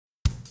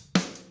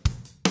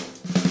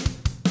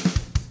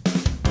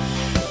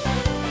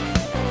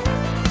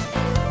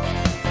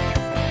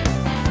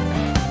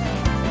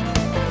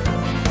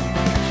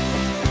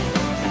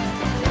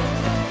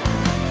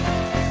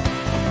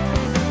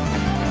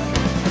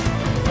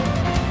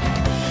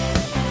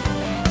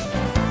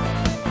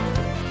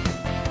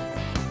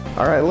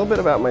All right, a little bit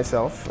about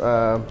myself.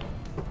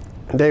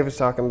 Dave was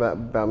talking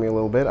about me a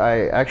little bit.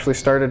 I actually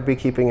started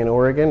beekeeping in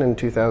Oregon in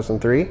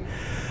 2003.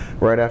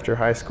 Right after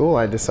high school,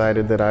 I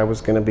decided that I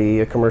was going to be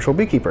a commercial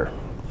beekeeper.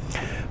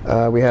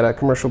 We had a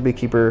commercial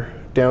beekeeper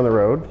down the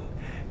road,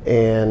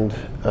 and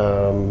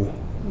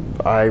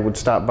I would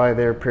stop by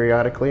there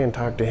periodically and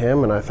talk to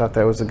him, and I thought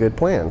that was a good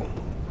plan.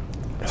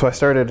 So I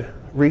started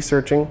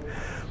researching,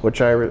 which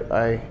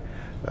I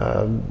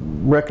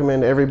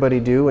recommend everybody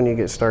do when you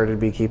get started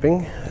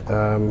beekeeping.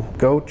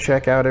 Go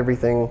check out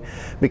everything,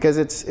 because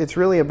it's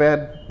really a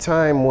bad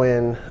time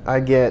when I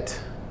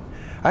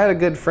had a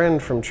good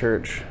friend from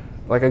church,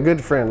 like a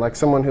good friend, like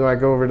someone who I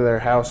go over to their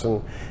house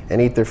and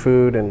eat their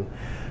food and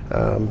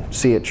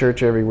see at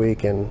church every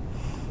week, and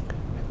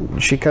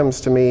she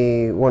comes to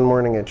me one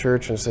morning at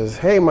church and says,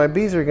 "Hey, my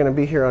bees are going to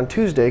be here on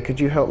Tuesday, could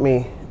you help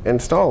me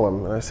install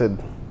them?" And I said,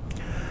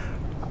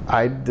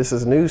 this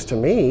is news to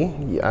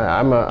me.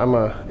 I'm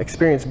a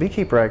experienced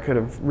beekeeper. I could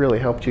have really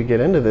helped you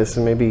get into this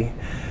and maybe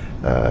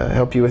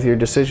help you with your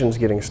decisions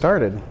getting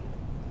started.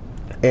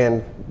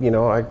 And you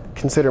know, I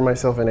consider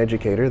myself an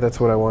educator. That's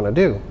what I want to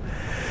do.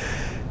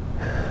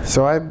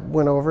 So I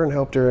went over and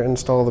helped her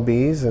install the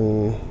bees,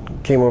 and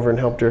came over and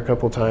helped her a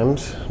couple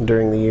times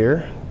during the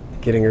year,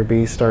 getting her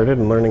bees started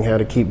and learning how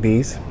to keep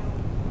bees.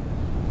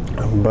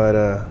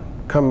 But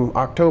come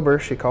October,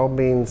 she called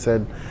me and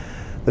said,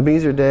 "The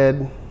bees are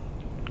dead.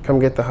 Come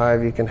get the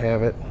hive, you can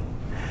have it."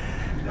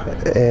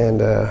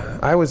 And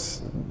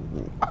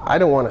I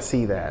don't want to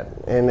see that.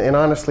 And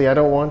honestly, I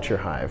don't want your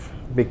hive,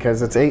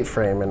 because it's 8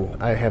 frame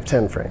and I have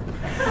 10 frame.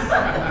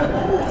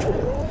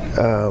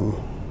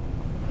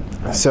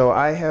 So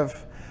I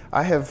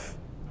have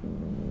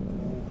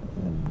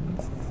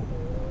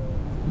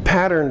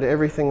patterned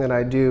everything that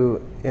I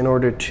do in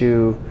order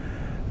to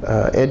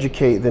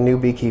educate the new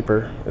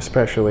beekeeper,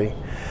 especially.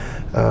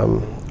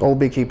 Old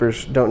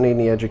beekeepers don't need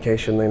any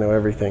education, they know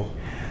everything.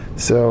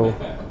 So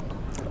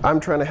I'm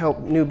trying to help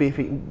new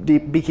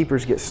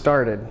beekeepers get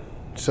started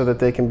so that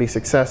they can be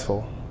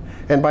successful.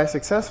 And by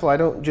successful, I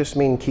don't just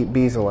mean keep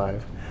bees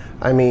alive.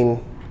 I mean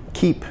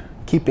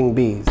keeping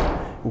bees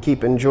and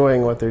keep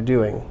enjoying what they're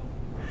doing.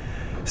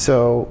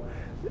 So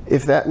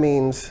if that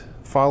means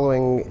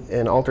following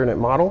an alternate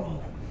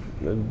model,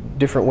 a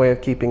different way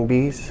of keeping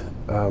bees,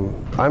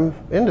 I'm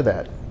into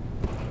that.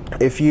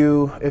 If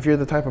you're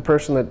the type of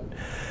person that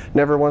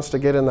never wants to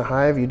get in the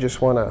hive, you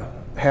just want to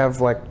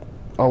have like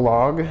a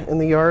log in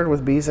the yard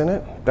with bees in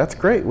it, that's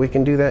great. We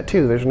can do that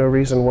too. There's no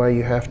reason why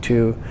you have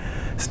to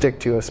stick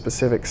to a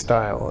specific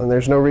style, and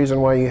there's no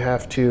reason why you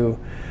have to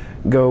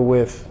go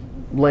with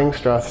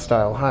Langstroth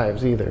style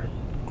hives either.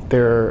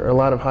 There are a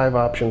lot of hive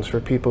options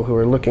for people who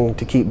are looking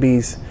to keep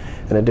bees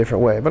in a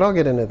different way, but I'll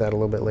get into that a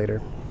little bit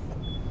later.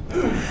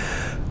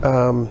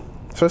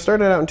 So I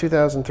started out in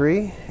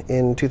 2003.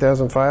 In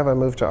 2005, I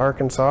moved to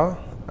Arkansas.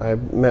 I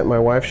met my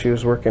wife. She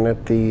was working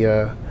at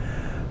the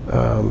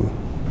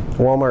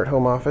Walmart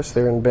home office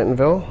there in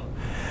Bentonville.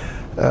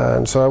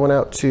 And so I went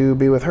out to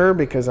be with her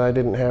because I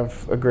didn't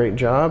have a great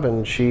job,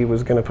 and she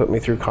was going to put me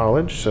through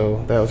college,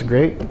 so that was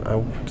great.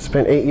 I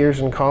spent 8 years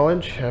in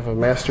college, have a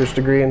master's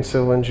degree in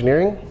civil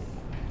engineering,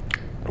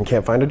 and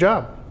can't find a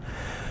job.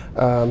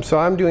 So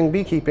I'm doing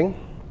beekeeping.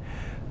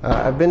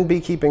 I've been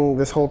beekeeping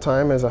this whole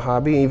time as a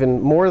hobby,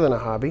 even more than a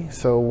hobby.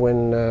 So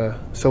when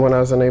I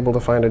was unable to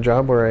find a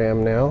job where I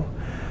am now,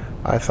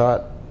 I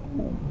thought,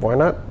 why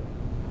not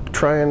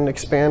try and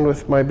expand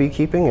with my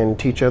beekeeping and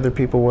teach other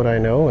people what I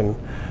know and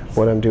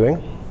what I'm doing.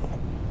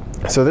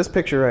 So this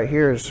picture right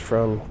here is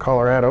from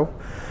Colorado.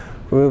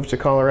 We moved to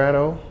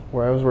Colorado,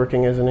 where I was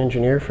working as an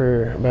engineer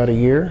for about a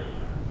year.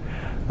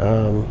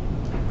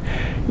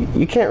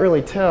 You can't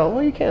really tell,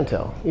 well, you can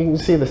tell. You can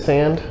see the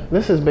sand.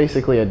 This is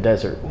basically a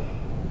desert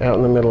out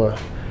in the middle of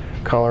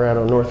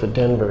Colorado, north of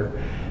Denver.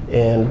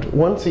 And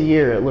once a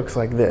year it looks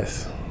like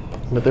this,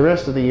 but the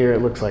rest of the year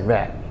it looks like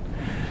that.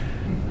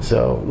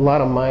 So a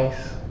lot of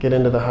mice get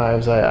into the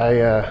hives.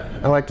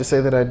 I like to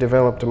say that I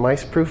developed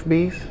mice-proof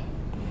bees.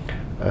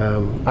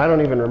 I don't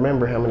even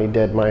remember how many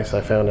dead mice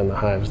I found in the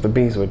hives. The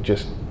bees would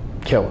just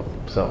kill them.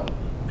 So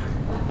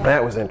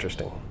that was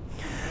interesting.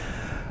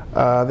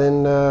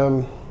 Then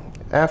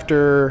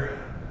after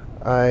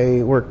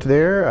I worked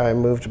there, I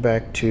moved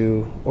back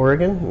to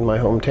Oregon, in my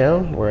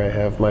hometown, where I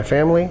have my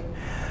family.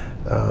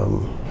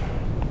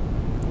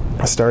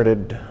 I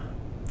started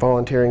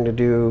volunteering to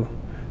do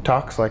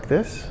talks like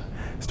this,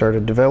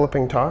 started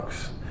developing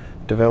talks,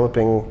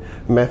 developing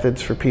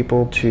methods for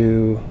people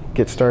to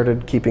get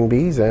started keeping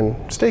bees and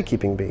stay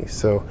keeping bees.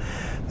 So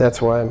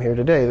that's why I'm here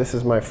today. This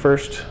is my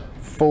first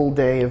full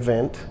day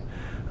event.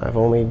 The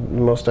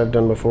most I've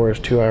done before is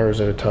 2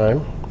 hours at a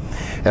time.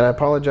 And I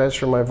apologize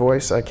for my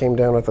voice. I came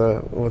down with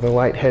a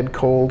light head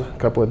cold a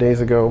couple of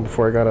days ago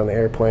before I got on the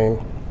airplane.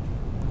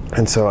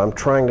 And so I'm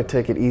trying to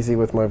take it easy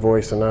with my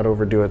voice and not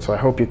overdo it, so I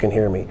hope you can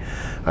hear me.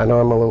 I know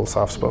I'm a little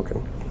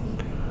soft-spoken.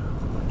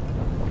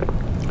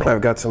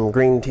 I've got some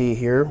green tea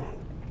here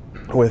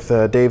with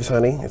Dave's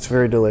honey. It's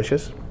very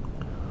delicious.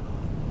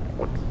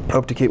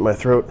 Hope to keep my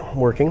throat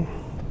working.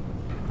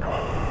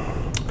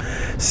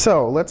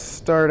 So let's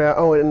start out.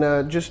 Oh,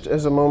 and just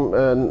as a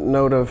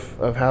note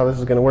of how this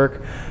is going to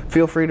work,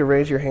 feel free to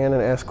raise your hand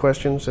and ask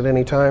questions at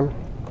any time.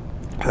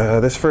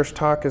 This first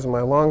talk is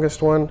my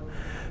longest one,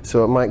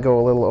 so it might go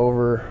a little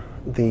over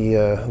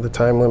the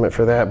time limit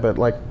for that, but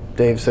like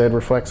Dave said,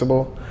 we're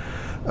flexible.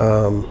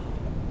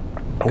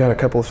 I've got a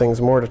couple of things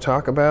more to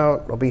talk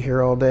about. I'll be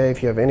here all day.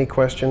 If you have any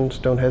questions,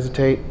 don't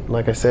hesitate.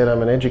 Like I said,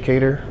 I'm an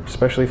educator,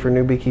 especially for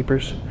new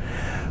beekeepers.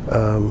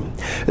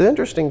 The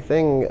interesting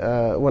thing,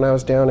 when I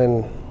was down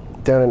in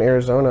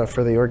Arizona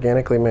for the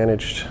organically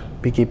managed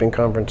beekeeping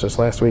conference this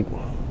last week,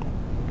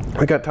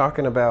 we got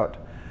talking about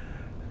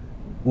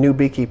new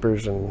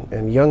beekeepers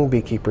and young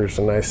beekeepers,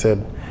 and I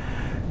said,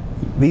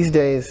 these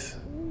days,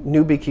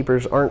 new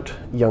beekeepers aren't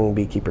young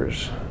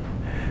beekeepers.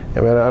 I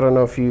mean, I don't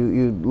know if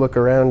you look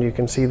around, you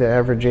can see the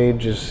average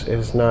age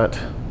is not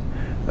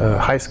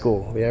high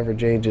school. The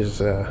average age is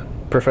a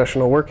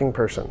professional working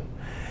person.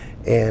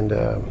 And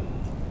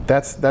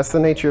that's the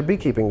nature of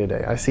beekeeping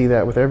today. I see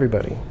that with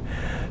everybody.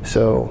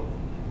 So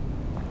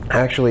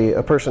actually,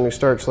 a person who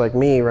starts like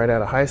me right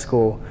out of high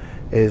school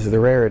is the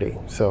rarity.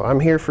 So I'm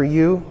here for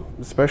you,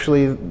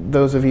 especially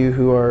those of you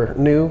who are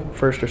new,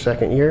 first or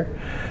second year.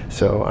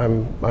 So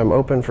I'm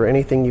open for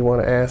anything you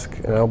want to ask,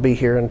 and I'll be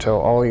here until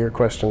all your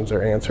questions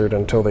are answered,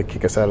 until they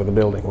kick us out of the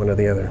building, one or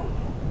the other.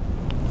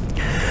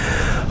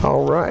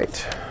 All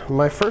right,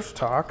 my first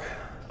talk,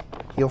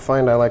 you'll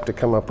find I like to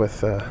come up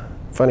with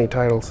funny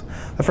titles.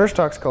 The first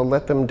talk's called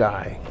Let Them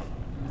Die.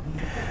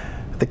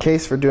 The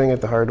Case for Doing It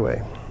the Hard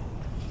Way.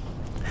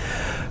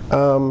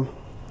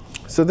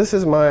 So this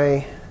is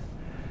my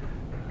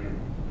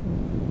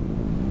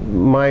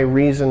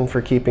reason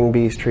for keeping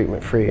bees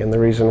treatment free, and the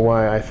reason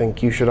why I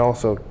think you should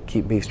also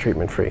keep bees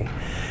treatment free.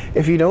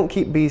 If you don't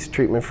keep bees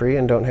treatment free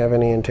and don't have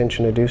any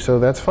intention to do so,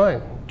 that's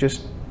fine.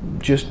 Just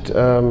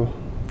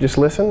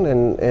listen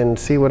and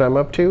see what I'm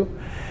up to,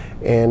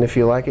 and if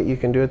you like it, you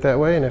can do it that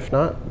way, and if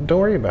not, don't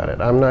worry about it.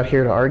 I'm not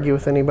here to argue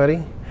with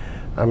anybody.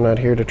 I'm not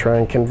here to try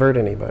and convert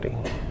anybody.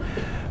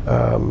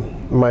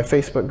 My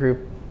Facebook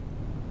group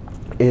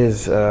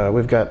is,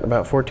 we've got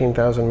about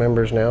 14,000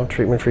 members now,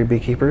 treatment-free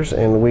beekeepers,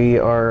 and we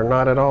are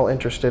not at all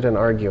interested in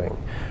arguing.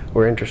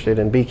 We're interested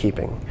in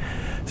beekeeping.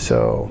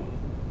 So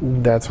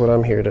that's what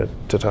I'm here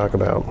to talk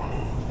about.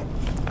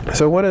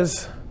 So what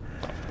does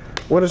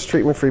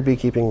treatment-free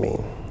beekeeping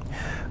mean?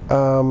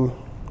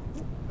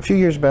 A few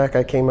years back,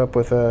 I came up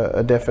with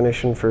a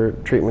definition for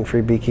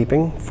treatment-free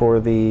beekeeping for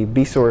the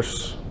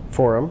BeeSource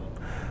forum,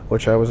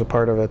 which I was a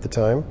part of at the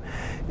time,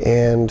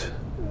 and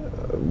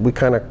we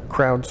kind of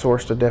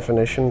crowdsourced a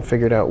definition,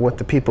 figured out what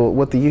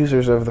the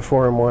users of the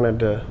forum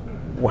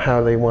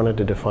how they wanted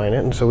to define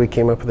it, and so we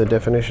came up with a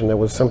definition that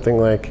was something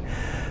like,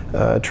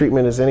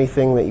 treatment is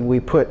anything that we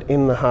put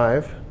in the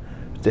hive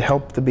to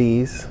help the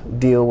bees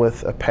deal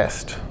with a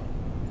pest,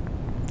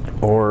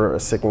 or a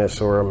sickness,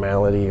 or a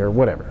malady, or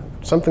whatever.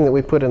 Something that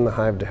we put in the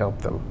hive to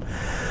help them.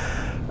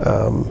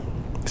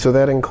 So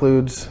that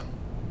includes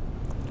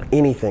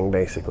anything,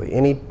 basically.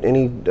 Any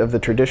of the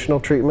traditional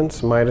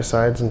treatments,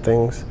 miticides and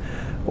things,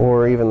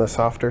 or even the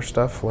softer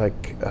stuff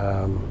like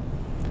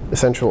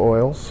essential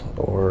oils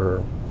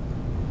or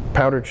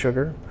powdered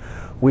sugar.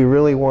 We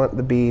really want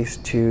the bees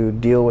to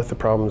deal with the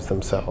problems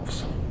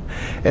themselves.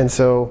 And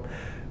so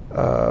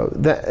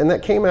that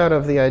came out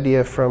of the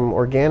idea from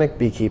organic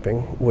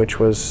beekeeping, which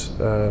was,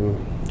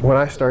 when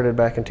I started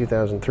back in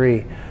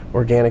 2003,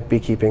 organic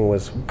beekeeping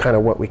was kind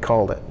of what we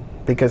called it.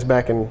 Because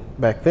back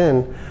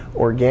then,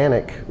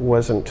 organic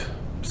wasn't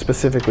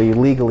specifically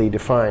legally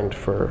defined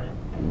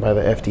by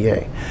the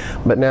FDA,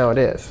 but now it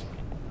is.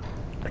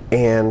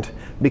 And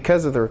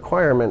because of the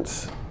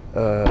requirements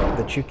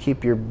that you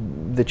keep your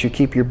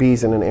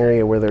bees in an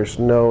area where there's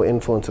no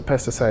influence of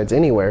pesticides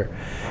anywhere,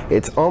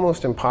 it's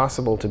almost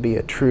impossible to be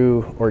a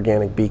true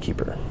organic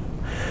beekeeper,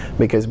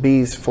 because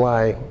bees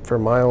fly for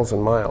miles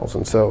and miles,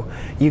 and so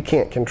you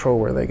can't control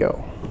where they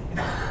go.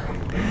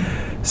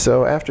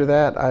 So after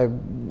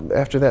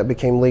that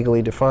became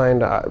legally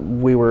defined,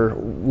 we were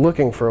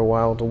looking for a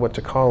while to what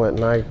to call it,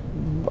 and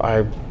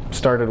I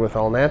started with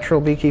all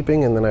natural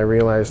beekeeping, and then I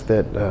realized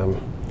that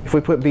if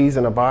we put bees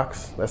in a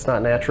box, that's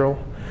not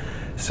natural,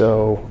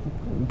 so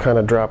kind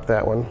of dropped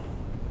that one,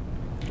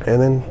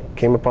 and then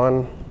came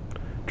upon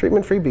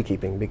treatment-free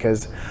beekeeping,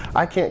 because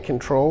I can't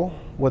control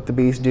what the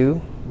bees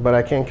do, but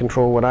I can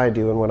control what I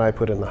do and what I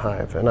put in the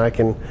hive, and I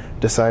can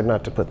decide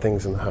not to put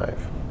things in the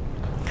hive.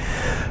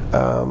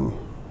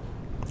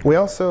 We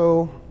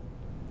also,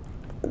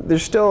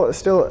 there's still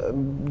a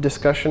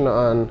discussion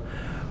on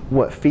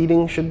what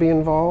feeding should be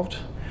involved.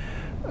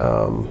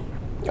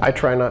 I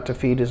try not to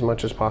feed as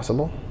much as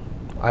possible.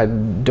 I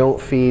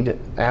don't feed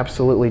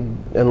absolutely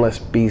unless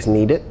bees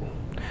need it.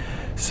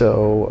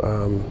 So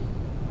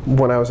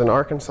when I was in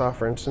Arkansas,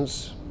 for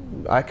instance,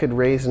 I could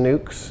raise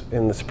nukes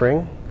in the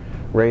spring,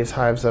 raise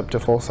hives up to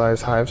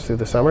full-size hives through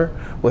the summer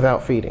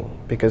without feeding,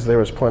 because there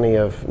was plenty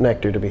of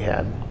nectar to be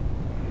had.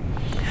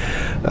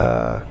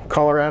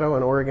 Colorado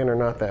and Oregon are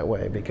not that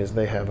way, because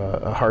they have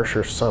a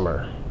harsher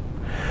summer.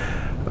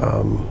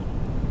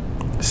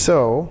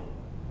 So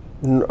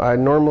I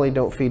normally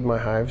don't feed my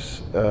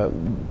hives,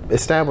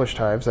 established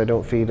hives, I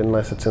don't feed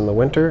unless it's in the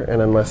winter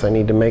and unless I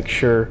need to make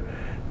sure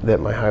that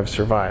my hives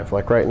survive.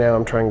 Like right now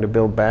I'm trying to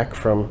build back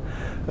from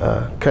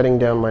cutting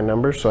down my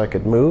numbers so I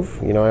could move.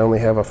 You know, I only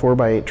have a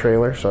 4x8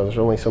 trailer, so there's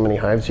only so many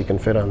hives you can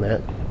fit on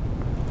that.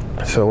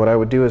 So what I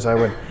would do is I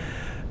would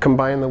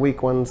combine the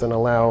weak ones and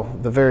allow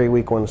the very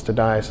weak ones to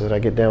die so that I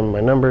get down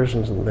my numbers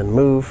and then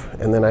move,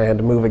 and then I had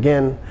to move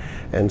again,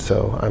 and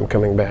so I'm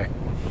coming back.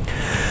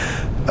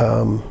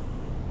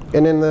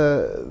 And in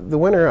the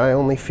winter I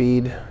only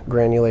feed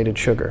granulated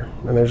sugar,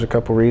 and there's a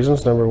couple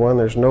reasons. Number one,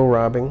 there's no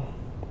robbing.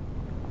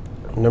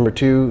 Number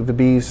two, the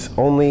bees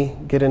only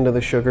get into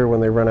the sugar when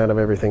they run out of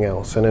everything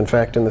else. And in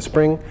fact, in the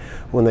spring,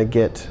 when they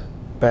get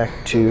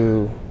back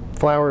to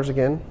flowers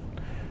again,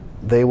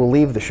 they will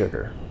leave the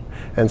sugar.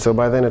 And so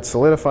by then it's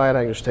solidified.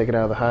 I just take it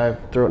out of the hive,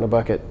 throw it in a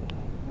bucket,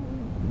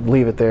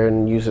 leave it there,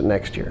 and use it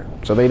next year.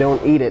 So they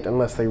don't eat it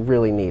unless they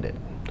really need it.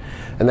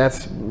 And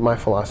that's my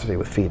philosophy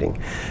with feeding.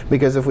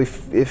 Because if we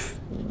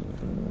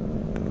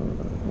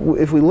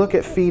look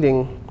at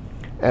feeding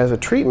as a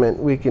treatment,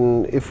 we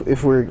can,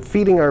 if we're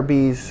feeding our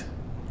bees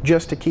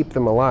just to keep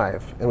them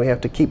alive, and we have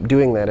to keep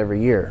doing that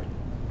every year,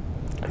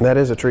 that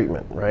is a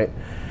treatment, right?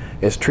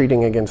 It's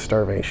treating against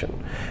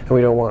starvation. And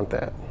we don't want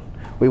that.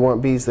 We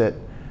want bees that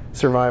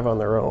survive on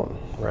their own,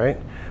 right?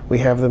 We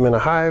have them in a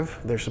hive,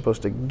 they're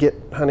supposed to get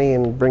honey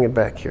and bring it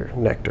back here,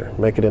 nectar,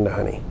 make it into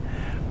honey.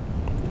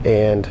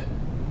 And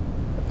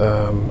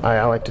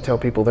I like to tell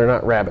people they're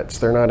not rabbits,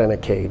 they're not in a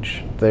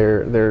cage.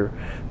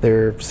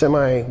 They're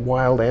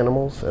semi-wild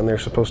animals, and they're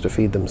supposed to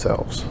feed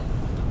themselves.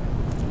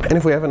 And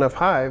if we have enough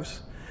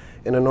hives,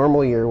 in a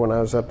normal year when I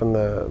was up in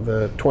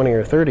the 20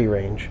 or 30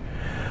 range,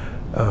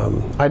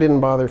 I didn't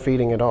bother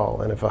feeding at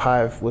all. And if a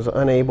hive was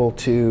unable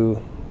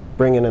to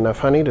bring in enough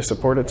honey to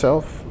support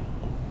itself,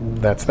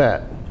 that's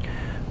that.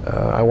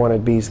 I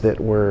wanted bees that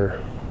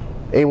were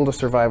able to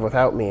survive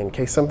without me in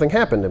case something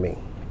happened to me.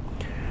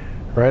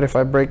 Right? If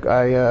I break,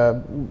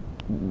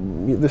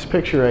 this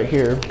picture right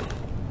here,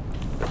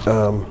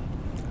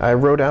 I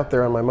rode out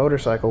there on my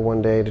motorcycle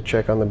one day to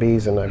check on the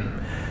bees, and I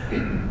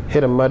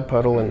hit a mud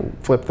puddle and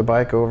flipped the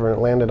bike over, and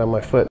it landed on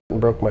my foot and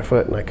broke my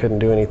foot, and I couldn't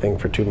do anything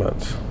for 2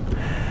 months.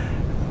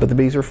 But the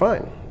bees were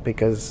fine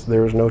because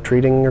there was no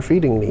treating or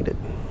feeding needed.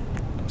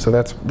 So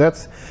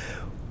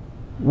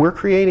we're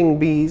creating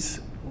bees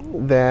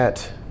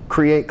that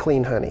create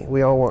clean honey.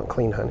 We all want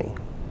clean honey,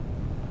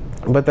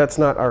 but that's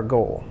not our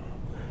goal.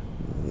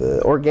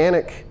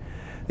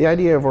 The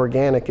idea of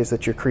organic is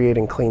that you're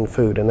creating clean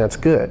food, and that's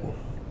good.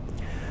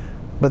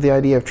 But the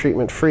idea of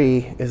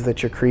treatment-free is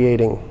that you're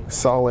creating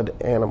solid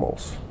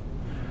animals,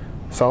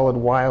 solid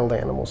wild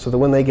animals, so that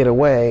when they get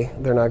away,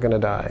 they're not going to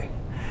die.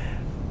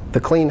 The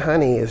clean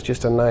honey is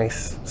just a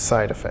nice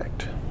side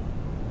effect.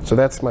 So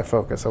that's my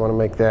focus. I want to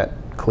make that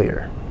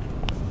clear.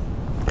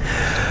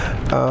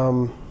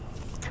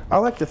 I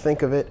like to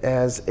think of it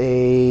as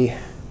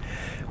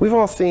we've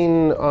all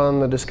seen on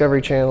the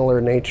Discovery Channel or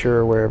Nature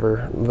or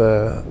wherever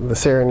the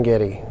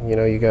Serengeti. You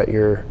know, you got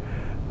your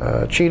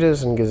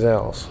cheetahs and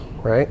gazelles,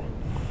 right?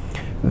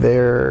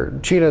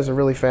 Cheetah is a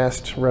really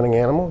fast running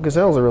animal.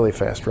 Gazelle's a really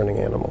fast running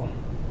animal.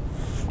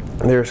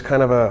 There's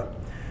kind of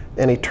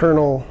an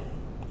eternal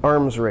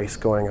arms race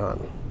going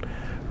on,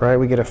 right?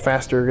 We get a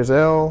faster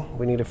gazelle,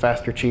 we need a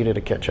faster cheetah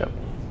to catch up.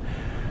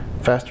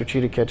 Faster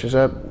cheetah catches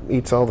up,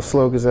 eats all the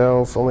slow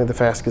gazelles, only the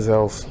fast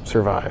gazelles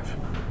survive.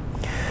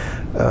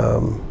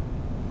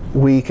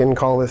 We can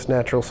call this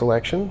natural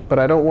selection, but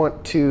I don't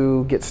want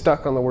to get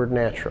stuck on the word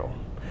natural,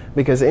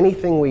 because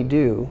anything we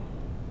do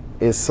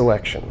is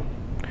selection,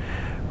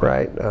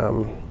 right?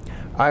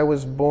 I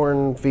was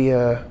born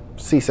via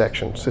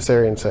C-section,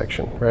 cesarean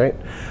section, right?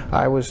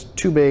 I was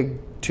too big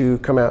to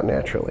come out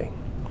naturally.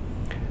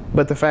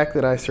 But the fact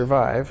that I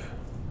survive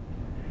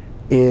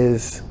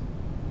is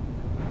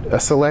a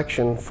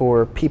selection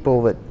for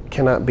people that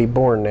cannot be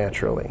born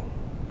naturally.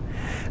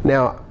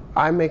 Now,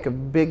 I make a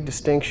big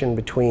distinction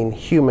between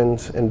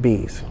humans and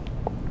bees.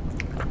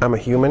 I'm a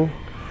human.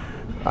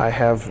 I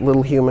have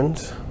little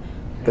humans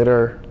that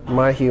are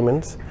my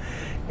humans,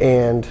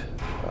 and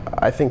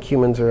I think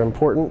humans are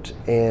important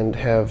and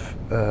have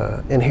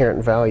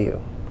inherent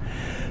value.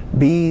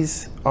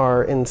 Bees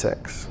are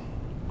insects.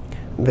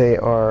 They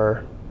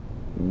are,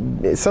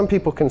 some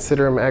people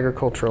consider them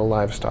agricultural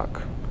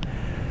livestock.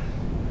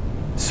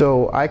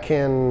 So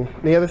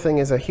the other thing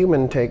is a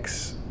human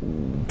takes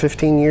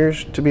 15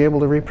 years to be able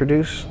to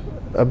reproduce.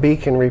 A bee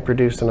can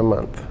reproduce in a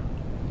month.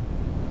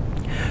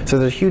 So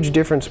there's a huge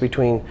difference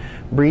between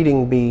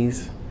breeding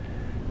bees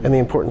and the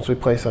importance we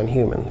place on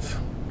humans.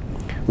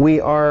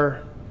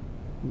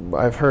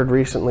 I've heard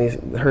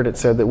it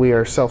said that we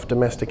are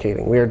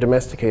self-domesticating. We are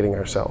domesticating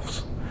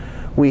ourselves.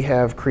 We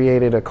have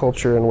created a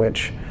culture in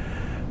which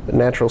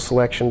natural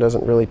selection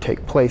doesn't really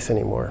take place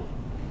anymore.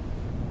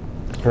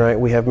 Right?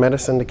 We have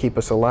medicine to keep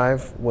us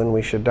alive when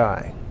we should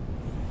die.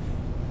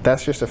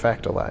 That's just a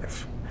fact of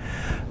life.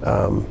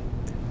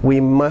 We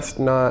must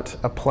not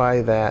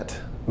apply that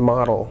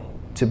model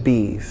to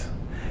bees.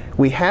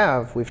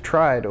 We've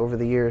tried over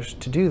the years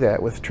to do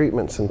that with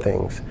treatments and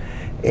things.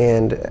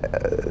 And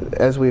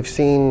as we've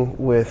seen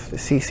with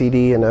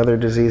CCD and other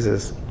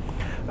diseases,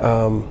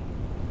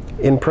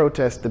 in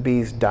protest, the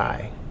bees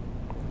die.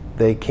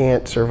 They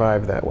can't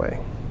survive that way.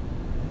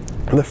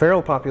 And the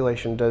feral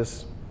population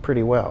does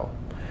pretty well.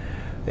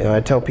 You know,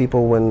 I tell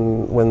people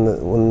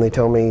when they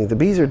tell me the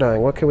bees are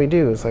dying, what can we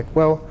do? It's like,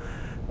 well,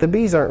 the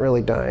bees aren't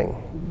really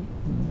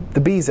dying.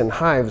 The bees in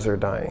hives are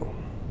dying.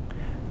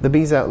 The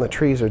bees out in the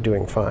trees are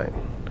doing fine.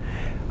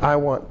 I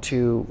want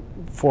to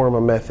form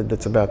a method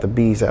that's about the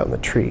bees out in the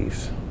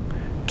trees.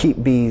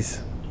 Keep bees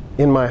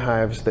in my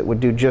hives that would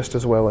do just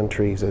as well in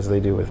trees as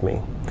they do with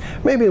me.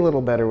 Maybe a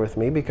little better with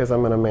me because I'm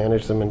going to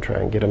manage them and try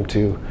and get them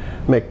to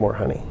make more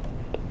honey.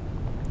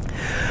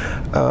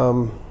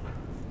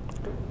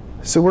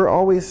 So we're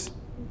always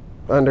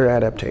under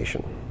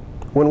adaptation.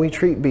 When we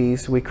treat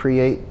bees, we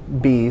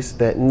create bees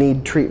that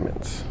need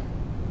treatments.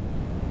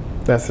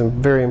 That's a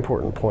very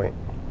important point.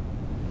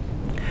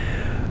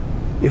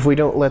 If we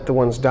don't let the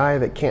ones die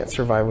that can't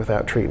survive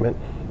without treatment,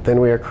 then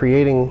we are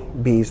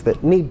creating bees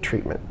that need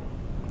treatment.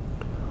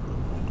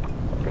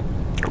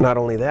 Not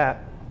only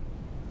that,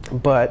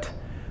 but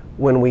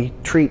when we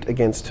treat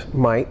against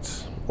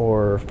mites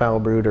or foul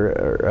brood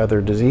or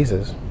other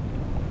diseases,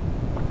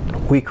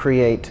 we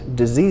create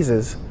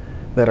diseases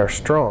that are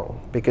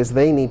strong because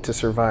they need to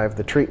survive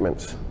the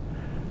treatments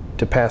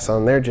to pass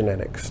on their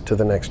genetics to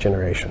the next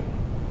generation.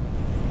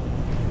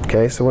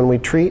 Okay, so when we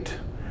treat,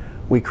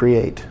 we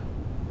create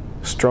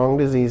strong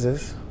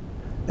diseases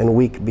and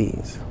weak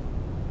bees.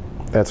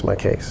 That's my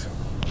case.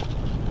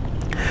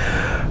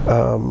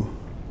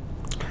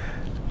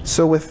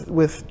 So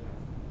with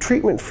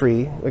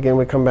treatment-free, again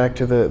we come back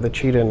to the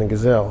cheetah and the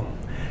gazelle.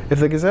 If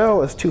the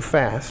gazelle is too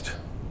fast,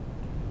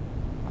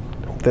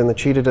 then the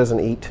cheetah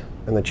doesn't eat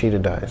and the cheetah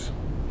dies.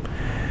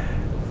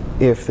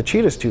 If the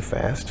cheetah's too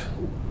fast,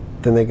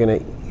 then they're going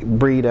to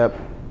breed up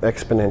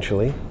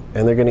exponentially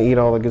and they're going to eat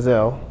all the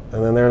gazelle,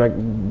 and then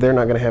they're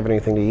not going to have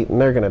anything to eat and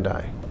they're going to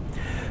die.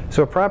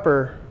 So a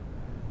proper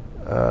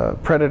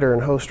predator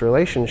and host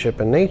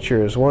relationship in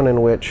nature is one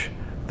in which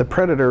the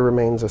predator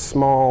remains a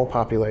small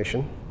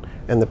population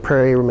and the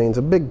prey remains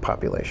a big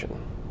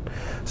population.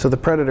 So the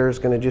predator is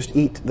going to just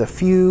eat the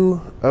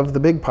few of the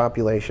big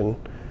population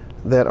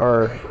that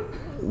are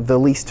the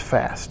least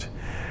fast,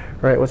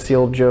 right? What's the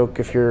old joke?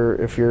 If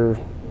you're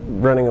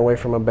running away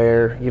from a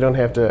bear, you don't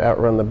have to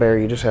outrun the bear,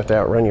 you just have to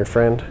outrun your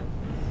friend.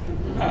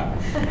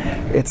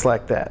 It's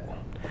like that.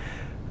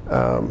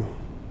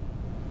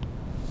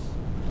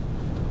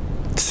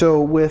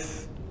 So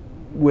with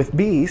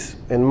bees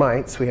and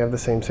mites, we have the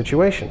same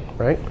situation,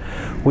 right?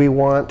 We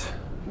want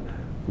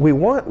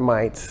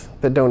mites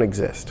that don't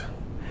exist.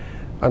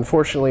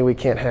 Unfortunately, we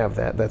can't have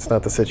that. That's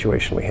not the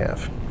situation we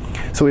have.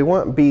 So we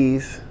want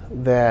bees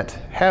that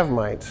have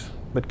mites,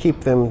 but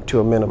keep them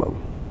to a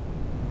minimum,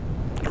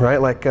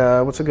 right? Like,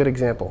 what's a good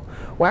example?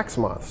 Wax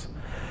moths.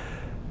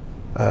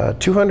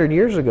 200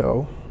 years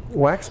ago,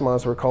 wax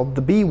moths were called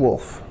the bee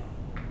wolf.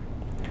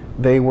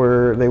 They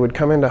would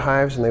come into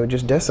hives and they would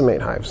just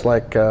decimate hives,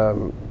 like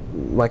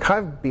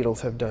hive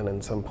beetles have done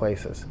in some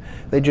places.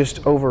 They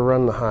just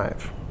overrun the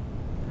hive.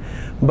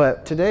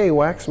 But today,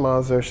 wax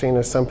moths are seen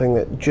as something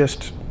that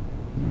just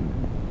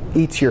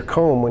eats your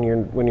comb when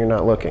you're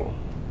not looking,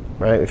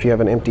 right? If you have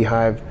an empty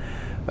hive,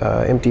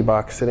 empty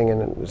box sitting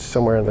in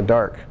somewhere in the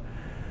dark.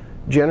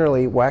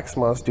 Generally, wax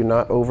moths do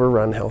not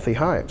overrun healthy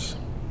hives.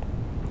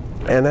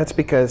 And that's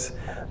because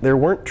there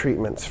weren't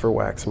treatments for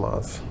wax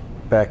moths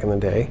back in the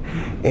day,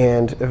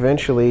 and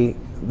eventually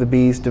the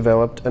bees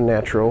developed a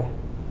natural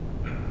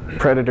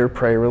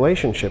predator-prey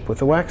relationship with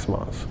the wax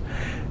moths.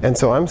 And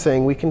so I'm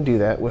saying we can do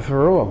that with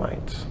varroa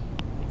mites.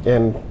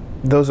 And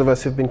those of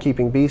us who've been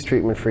keeping bees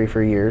treatment-free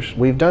for years,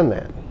 we've done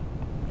that.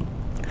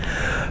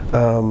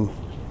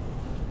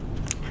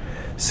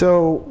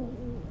 So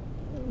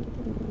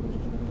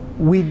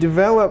we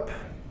develop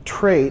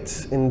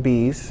traits in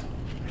bees.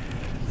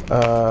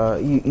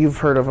 You've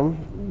heard of them.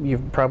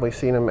 You've probably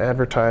seen them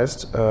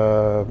advertised.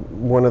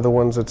 One of the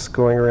ones that's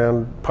going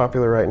around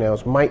popular right now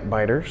is mite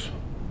biters.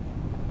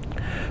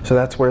 So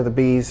that's where the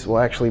bees will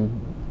actually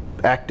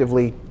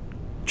actively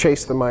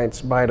chase the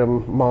mites, bite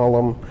them, maul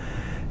them,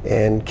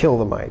 and kill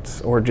the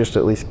mites, or just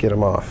at least get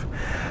them off.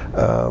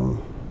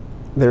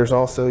 There's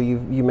also,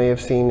 you may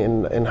have seen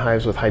in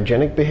hives with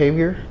hygienic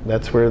behavior,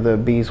 that's where the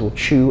bees will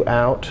chew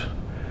out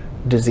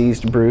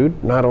diseased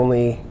brood, not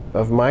only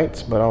of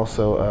mites, but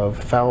also of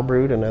foul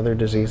brood and other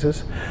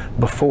diseases.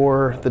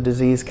 Before the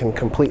disease can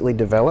completely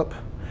develop,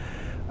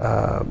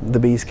 the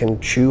bees can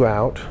chew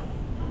out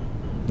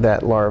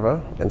that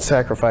larva and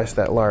sacrifice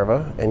that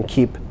larva and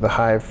keep the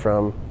hive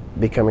from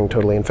becoming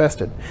totally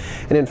infested.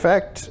 And in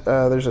fact,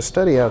 there's a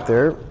study out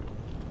there,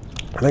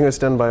 I think it was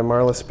done by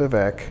Marla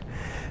Spivak,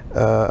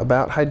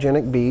 about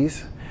hygienic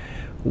bees,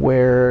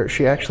 where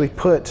she actually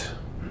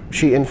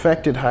she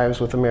infected hives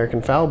with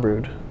American foul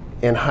brood,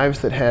 and hives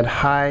that had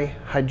high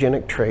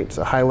hygienic traits,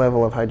 a high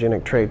level of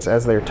hygienic traits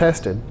as they're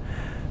tested,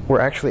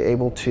 were actually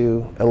able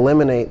to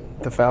eliminate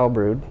the foul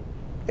brood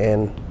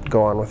and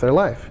go on with their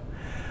life.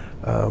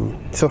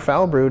 So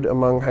foul brood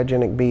among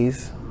hygienic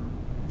bees,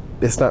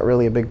 it's not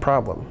really a big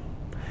problem.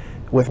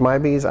 With my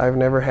bees, I've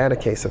never had a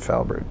case of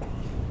foul brood.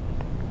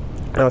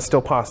 Now, it's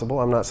still possible.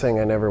 I'm not saying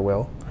I never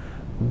will,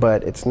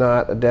 but it's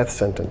not a death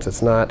sentence.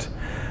 It's not.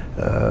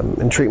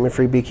 In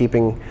treatment-free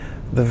beekeeping,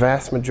 the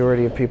vast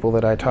majority of people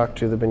that I talk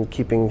to that have been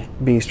keeping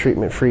bees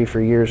treatment-free for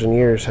years and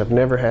years have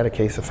never had a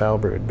case of foul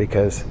brood,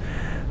 because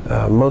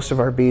most of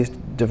our bees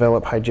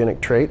develop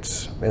hygienic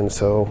traits, and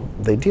so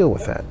they deal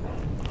with that.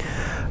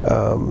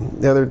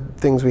 The other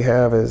things we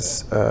have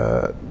is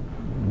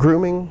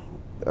grooming.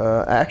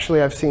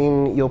 Actually, I've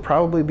seen, you'll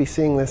probably be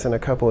seeing this in a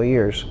couple of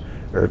years,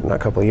 or not a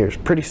couple of years,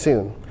 pretty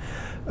soon.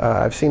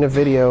 I've seen a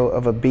video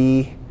of a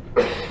bee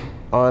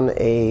on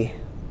a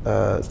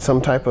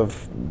some type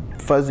of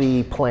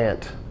fuzzy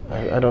plant.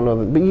 I don't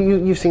know, but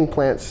you've seen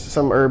plants,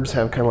 some herbs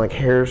have kind of like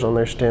hairs on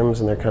their stems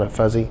and they're kind of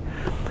fuzzy.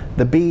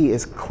 The bee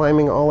is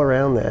climbing all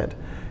around that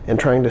and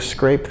trying to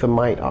scrape the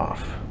mite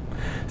off.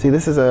 See,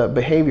 this is a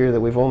behavior that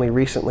we've only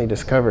recently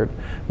discovered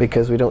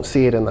because we don't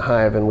see it in the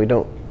hive and we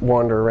don't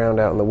wander around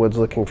out in the woods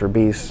looking for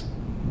bees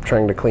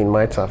trying to clean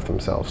mites off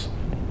themselves.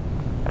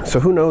 So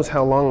who knows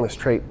how long this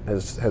trait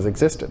has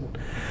existed.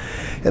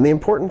 And the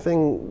important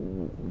thing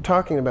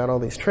talking about all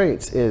these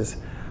traits is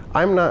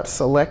I'm not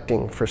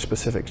selecting for a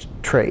specific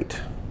trait.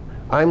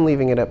 I'm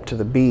leaving it up to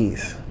the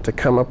bees to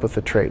come up with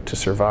the trait to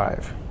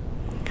survive.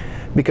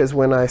 Because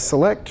when I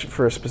select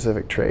for a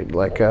specific trait,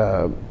 like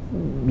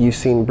you've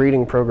seen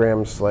breeding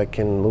programs like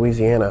in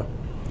Louisiana,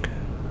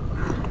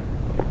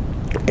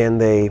 and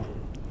they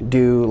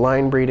do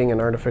line breeding and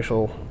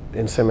artificial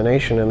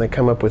insemination, and they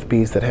come up with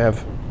bees that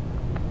have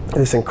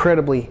this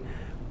incredibly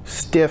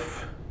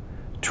stiff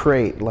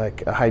trait,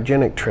 like a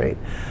hygienic trait.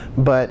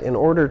 But in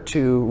order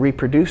to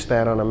reproduce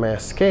that on a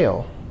mass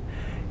scale,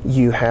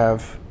 you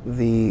have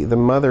the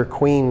mother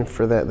queen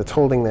for that that's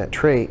holding that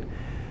trait.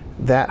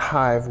 That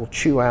hive will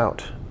chew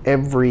out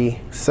every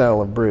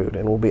cell of brood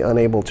and will be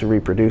unable to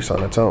reproduce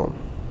on its own.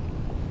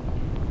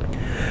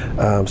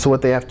 So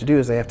what they have to do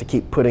is they have to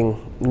keep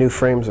putting new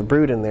frames of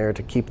brood in there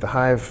to keep the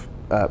hive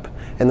up,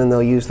 and then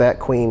they'll use that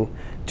queen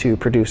to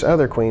produce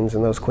other queens,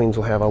 and those queens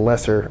will have a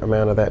lesser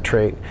amount of that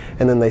trait,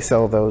 and then they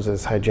sell those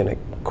as hygienic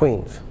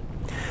queens.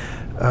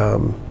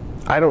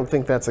 I don't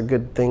think that's a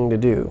good thing to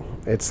do.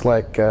 It's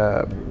like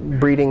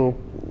breeding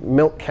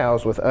milk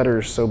cows with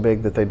udders so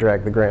big that they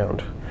drag the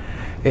ground.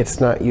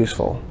 It's not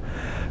useful.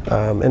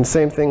 And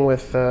same thing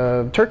with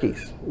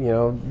turkeys. You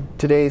know,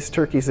 today's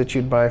turkeys that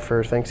you'd buy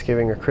for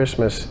Thanksgiving or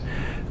Christmas,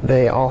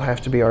 they all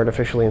have to be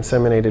artificially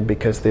inseminated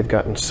because they've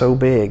gotten so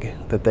big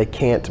that they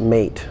can't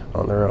mate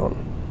on their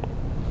own.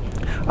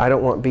 I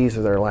don't want bees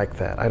that are like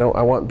that. I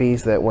want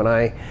bees that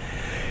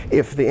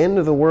if the end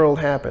of the world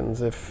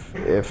happens, if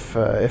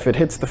it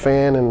hits the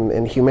fan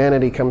and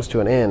humanity comes to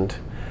an end,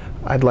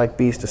 I'd like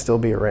bees to still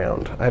be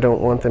around. I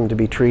don't want them to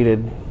be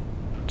treated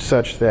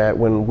such that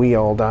when we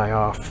all die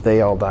off,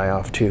 they all die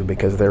off too,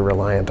 because they're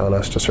reliant on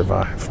us to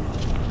survive.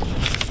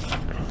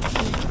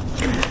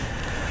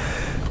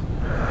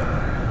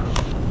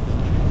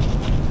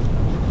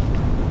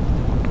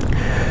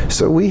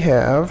 So we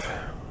have,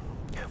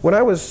 when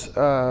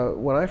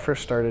I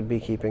first started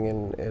beekeeping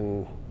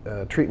and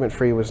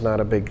treatment-free was not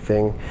a big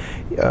thing.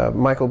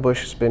 Michael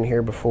Bush has been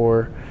here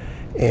before,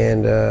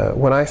 and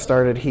when I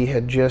started, he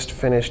had just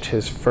finished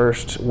his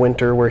first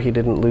winter where he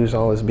didn't lose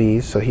all his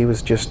bees, so he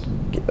was just,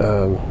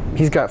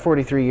 he's got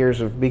 43 years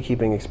of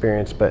beekeeping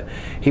experience, but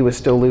he was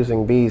still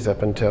losing bees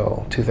up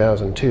until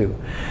 2002.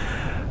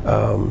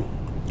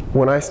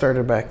 When I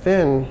started back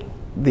then,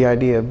 the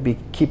idea of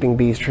keeping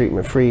bees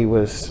treatment-free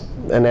was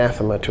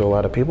anathema to a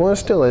lot of people, and it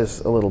still is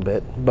a little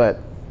bit, but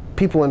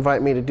people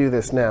invite me to do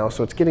this now,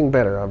 so it's getting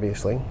better,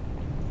 obviously,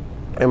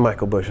 and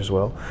Michael Bush as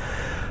well.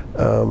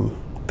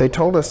 They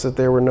told us that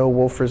there were no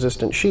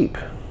wolf-resistant sheep.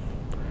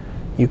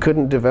 You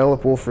couldn't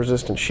develop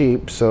wolf-resistant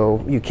sheep,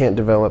 so you can't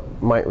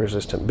develop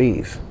mite-resistant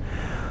bees.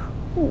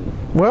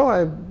 Well,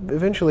 I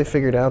eventually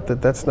figured out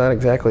that that's not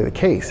exactly the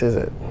case, is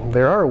it?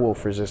 There are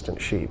wolf-resistant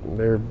sheep.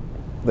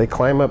 They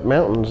climb up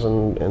mountains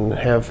and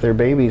have their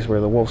babies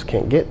where the wolves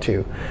can't get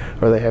to,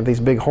 or they have these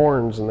big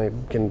horns and they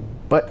can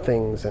butt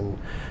things and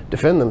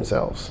defend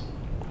themselves.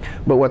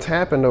 But what's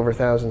happened over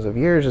thousands of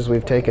years is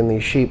we've taken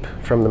these sheep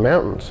from the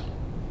mountains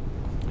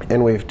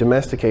and we've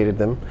domesticated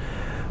them.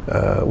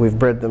 We've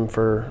bred them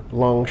for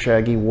long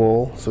shaggy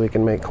wool so we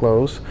can make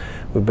clothes.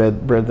 We've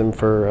bred them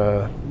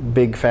for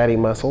big fatty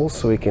muscles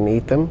so we can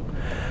eat them.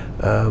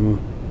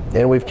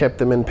 And we've kept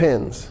them in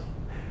pens.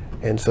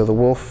 And so the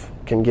wolf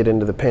can get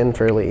into the pen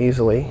fairly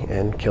easily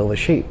and kill the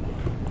sheep.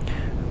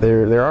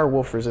 There are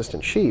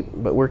wolf-resistant sheep,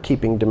 but we're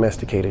keeping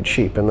domesticated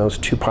sheep, and those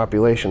two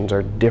populations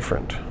are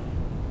different.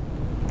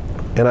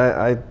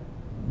 And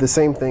the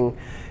same thing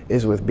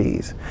is with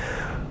bees.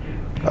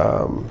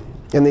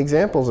 And the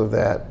examples of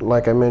that,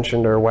 like I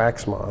mentioned, are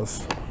wax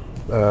moths.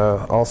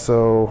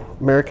 Also,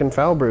 American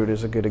foul brood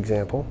is a good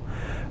example.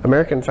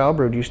 American foul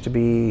brood used to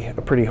be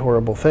a pretty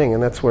horrible thing,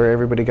 and that's where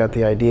everybody got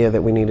the idea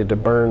that we needed to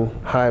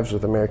burn hives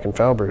with American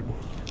foul brood.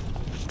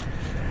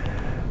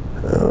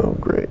 Oh,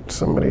 great,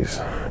 somebody's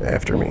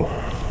after me.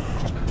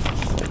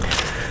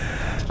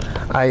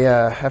 I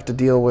have to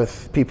deal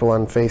with people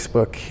on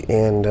Facebook,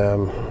 and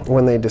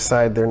when they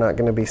decide they're not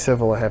going to be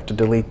civil, I have to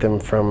delete them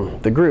from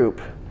the group,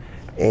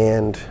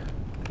 and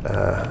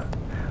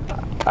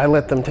I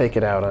let them take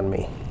it out on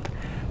me.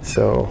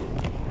 So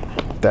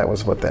that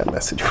was what that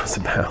message was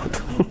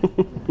about.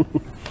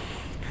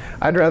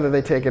 I'd rather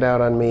they take it out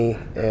on me,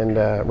 and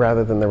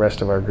rather than the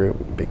rest of our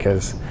group,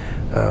 because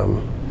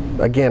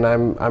again,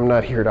 I'm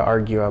not here to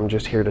argue. I'm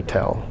just here to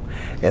tell.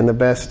 And the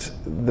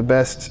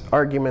best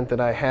argument that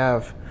I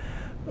have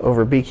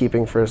over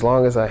beekeeping for as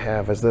long as I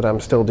have is that I'm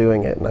still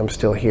doing it and I'm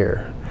still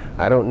here.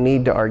 I don't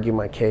need to argue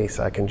my case.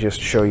 I can just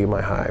show you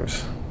my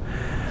hives.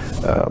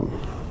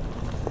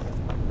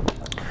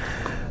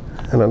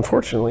 And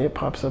unfortunately, it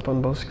pops up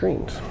on both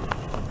screens.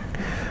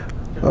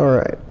 All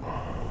right.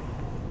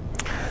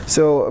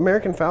 So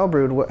American foul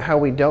brood, how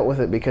we dealt with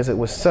it, because it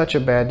was such a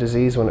bad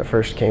disease when it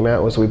first came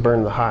out, was we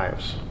burned the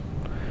hives.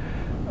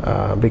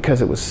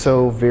 Because it was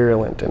so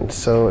virulent and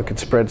so it could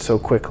spread so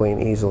quickly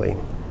and easily.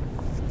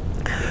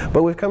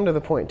 But we've come to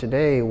the point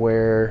today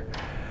where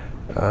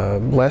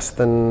less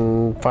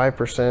than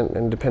 5%,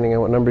 and depending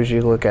on what numbers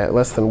you look at,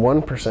 less than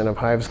 1% of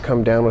hives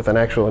come down with an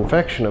actual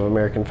infection of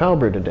American foul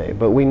brood today.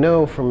 But we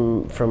know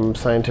from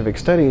scientific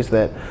studies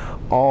that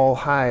all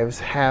hives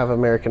have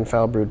American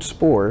foul brood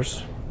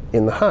spores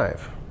in the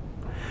hive.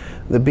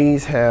 The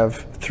bees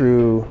have,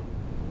 through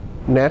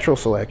natural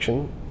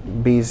selection,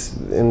 bees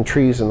in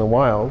trees in the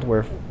wild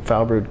where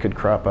foul brood could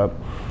crop up,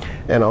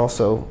 and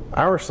also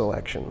our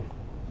selection,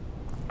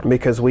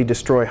 because we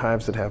destroy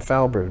hives that have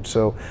foul brood.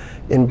 So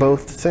in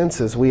both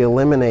senses, we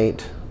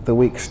eliminate the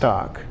weak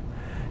stock,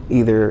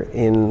 either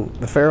in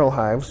the feral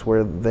hives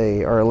where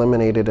they are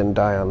eliminated and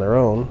die on their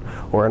own,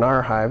 or in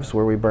our hives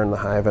where we burn the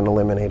hive and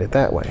eliminate it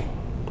that way.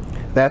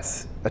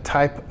 That's a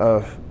type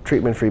of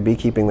treatment-free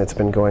beekeeping that's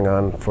been going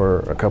on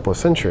for a couple of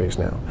centuries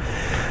now.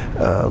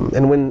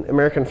 And when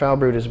American foul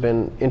brood has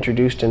been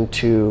introduced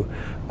into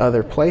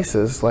other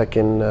places, like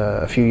in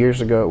a few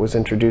years ago it was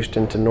introduced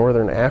into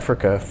northern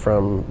Africa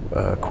from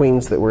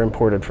queens that were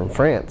imported from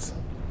France,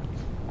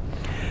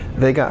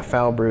 they got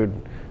foul brood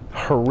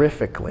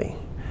horrifically.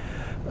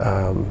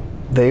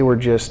 They were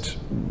just,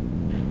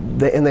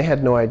 and they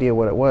had no idea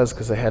what it was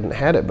because they hadn't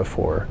had it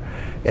before.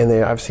 And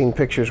I've seen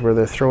pictures where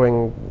they're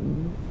throwing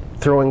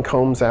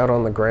combs out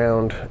on the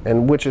ground,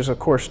 and which is of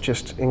course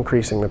just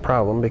increasing the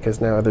problem, because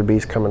now other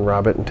bees come and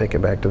rob it and take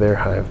it back to their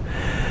hive.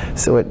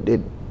 So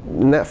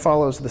and that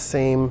follows the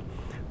same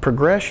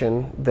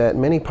progression that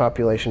many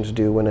populations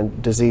do when a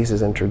disease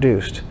is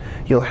introduced.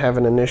 You'll have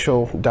an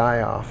initial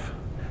die-off,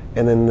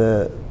 and then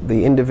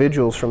the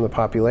individuals from the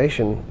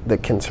population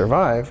that can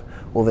survive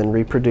will then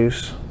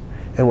reproduce,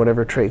 and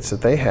whatever traits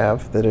that they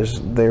have that is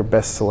they're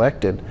best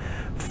selected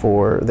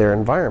for their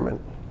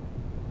environment,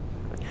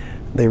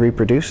 they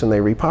reproduce and they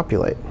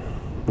repopulate.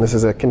 This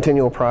is a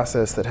continual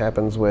process that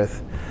happens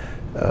with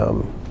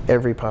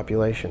every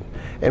population.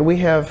 And we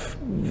have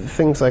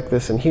things like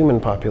this in human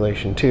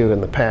population too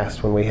in the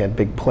past when we had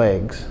big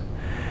plagues.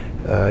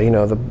 You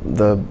know,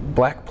 the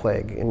Black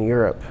Plague in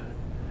Europe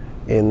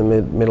in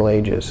the Middle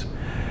Ages.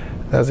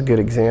 That was a good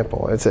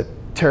example. It's a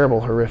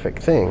terrible, horrific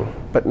thing,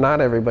 but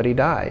not everybody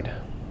died,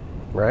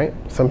 right?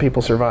 Some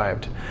people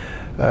survived.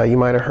 You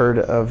might have heard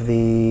of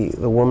the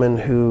woman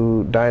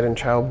who died in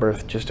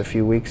childbirth just a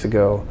few weeks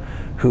ago,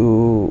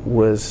 who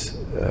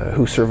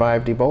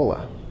survived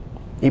Ebola.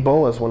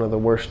 Ebola is one of the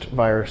worst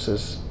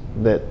viruses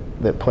that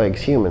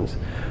plagues humans,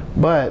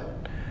 but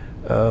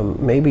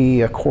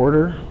maybe a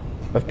quarter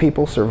of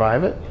people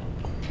survive it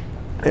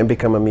and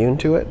become immune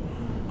to it.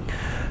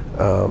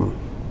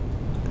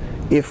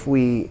 If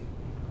we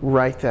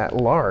write that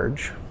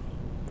large,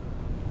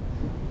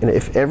 and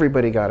if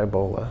everybody got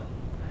Ebola,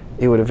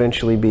 it would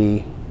eventually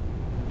be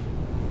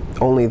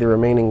only the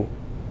remaining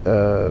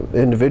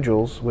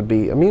individuals would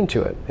be immune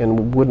to it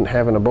and wouldn't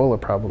have an Ebola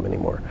problem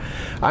anymore.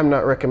 I'm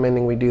not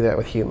recommending we do that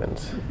with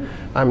humans.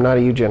 I'm not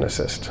a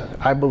eugenicist.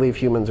 I believe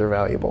humans are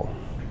valuable.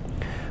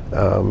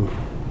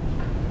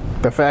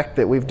 The fact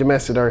that we've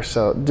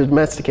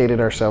domesticated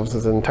ourselves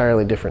is an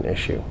entirely different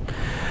issue.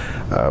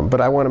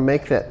 But I want to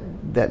make that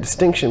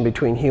distinction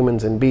between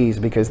humans and bees,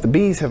 because the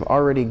bees have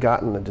already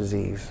gotten the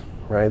disease,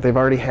 right? They've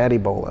already had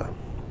Ebola.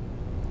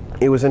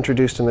 It was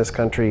introduced in this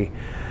country,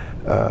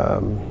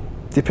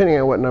 depending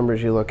on what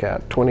numbers you look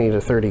at, 20 to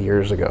 30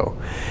 years ago.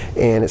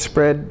 And it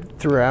spread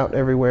throughout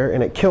everywhere,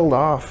 and it killed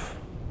off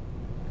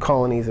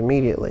colonies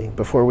immediately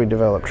before we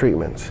developed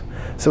treatments.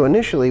 So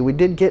initially we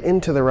did get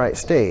into the right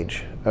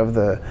stage of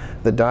the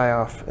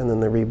die-off and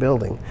then the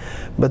rebuilding.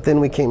 But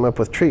then we came up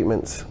with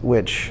treatments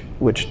which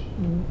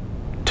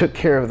took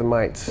care of the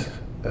mites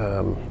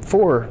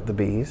for the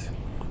bees,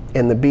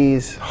 and the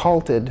bees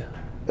halted,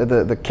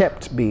 the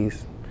kept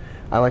bees.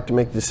 I like to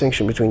make the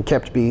distinction between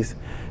kept bees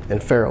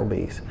and feral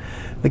bees.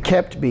 The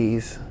kept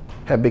bees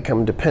have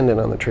become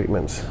dependent on the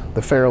treatments.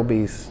 The feral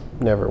bees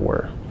never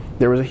were.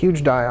 There was a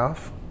huge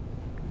die-off.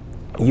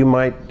 You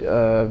might,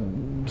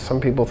 some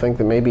people think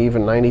that maybe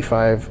even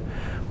 95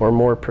 or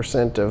more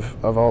 %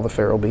 of all the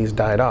feral bees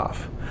died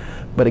off.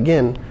 But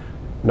again,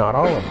 not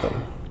all of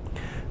them.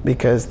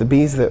 because the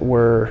bees that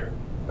were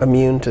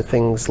immune to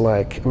things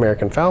like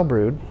American foul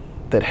brood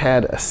that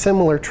had a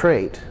similar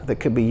trait that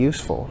could be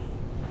useful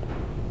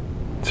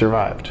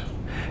survived.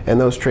 And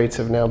those traits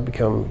have now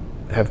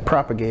have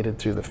propagated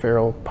through the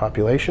feral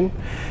population,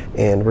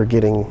 and we're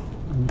getting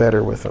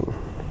better with them.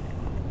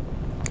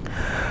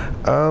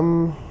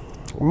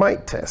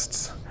 Mite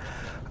tests.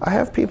 I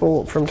have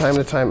people from time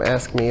to time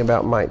ask me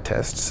about mite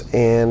tests,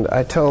 and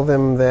I tell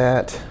them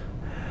that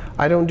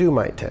I don't do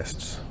mite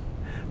tests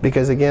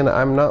because, again,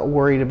 I'm not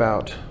worried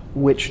about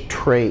which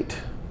trait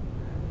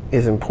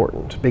is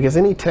important, because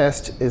any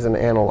test is an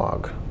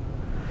analog.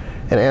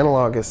 An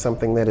analog is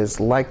something that is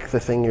like the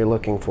thing you're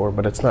looking for,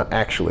 but it's not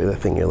actually the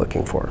thing you're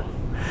looking for.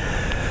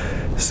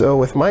 So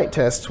with mite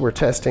tests, we're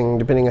testing,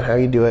 depending on how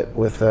you do it,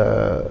 with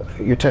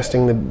you're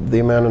testing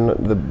the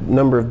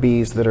number of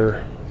bees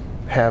that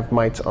have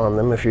mites on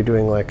them, if you're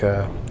doing like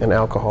an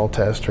alcohol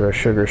test or a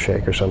sugar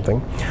shake or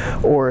something.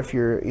 Or if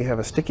you have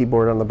a sticky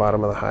board on the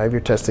bottom of the hive,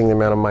 you're testing the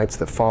amount of mites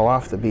that fall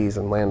off the bees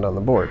and land on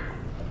the board.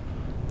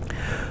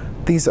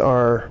 These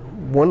are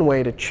one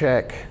way to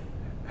check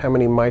how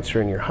many mites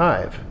are in your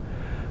hive.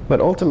 But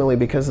ultimately,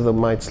 because of the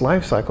mite's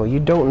life cycle, you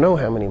don't know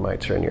how many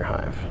mites are in your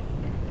hive.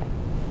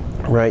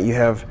 Right? You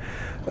have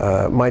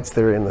mites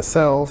that are in the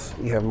cells,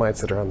 you have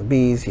mites that are on the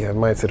bees, you have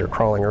mites that are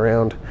crawling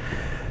around,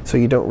 so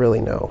you don't really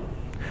know.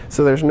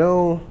 So there's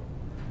no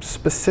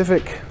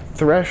specific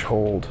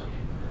threshold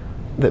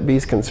that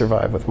bees can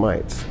survive with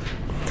mites.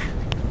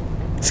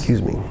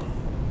 Excuse me.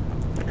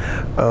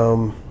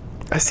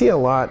 I see a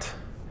lot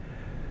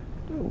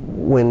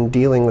when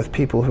dealing with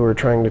people who are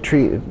trying to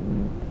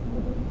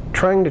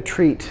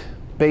treat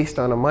based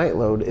on a mite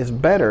load is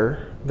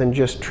better than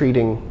just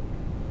treating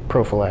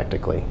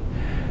prophylactically,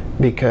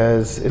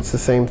 because it's the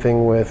same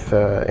thing with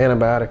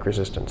antibiotic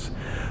resistance.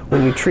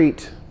 When you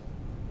treat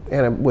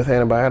with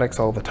antibiotics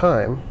all the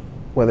time,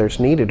 whether it's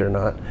needed or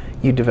not,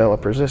 you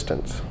develop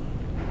resistance.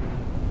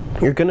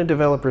 You're going to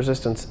develop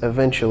resistance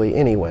eventually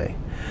anyway,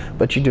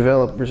 but you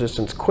develop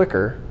resistance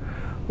quicker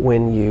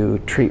when you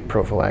treat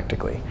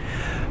prophylactically.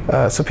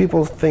 So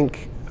people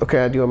think,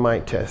 okay, I do a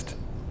mite test.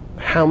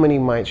 How many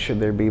mites should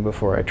there be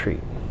before I treat?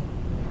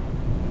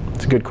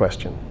 It's a good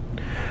question.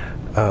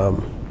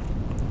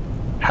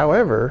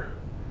 However,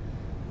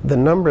 the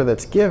number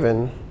that's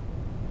given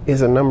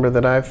is a number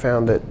that I've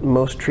found that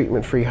most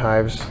treatment-free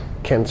hives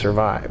can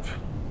survive.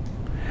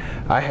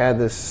 I had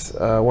this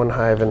one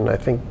hive in, I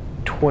think,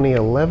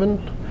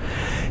 2011,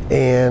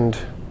 and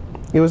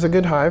it was a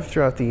good hive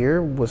throughout the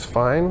year, was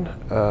fine.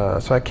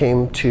 So I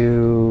came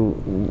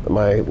to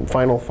my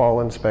final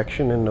fall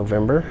inspection in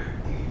November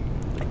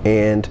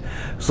and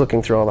was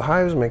looking through all the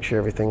hives, make sure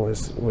everything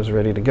was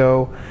ready to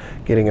go,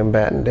 getting them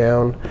battened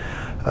down.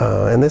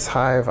 And this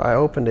hive, I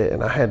opened it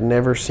and I had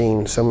never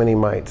seen so many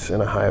mites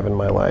in a hive in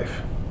my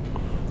life.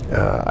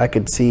 I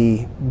could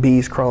see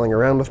bees crawling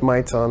around with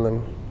mites on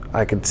them.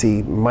 I could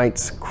see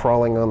mites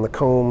crawling on the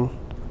comb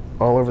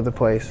all over the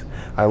place.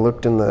 I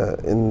looked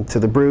into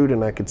the brood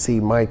and I could see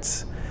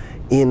mites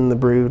in the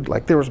brood,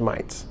 like there was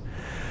mites.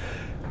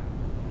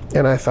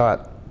 And I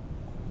thought,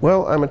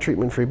 well, I'm a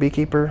treatment-free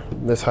beekeeper.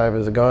 This hive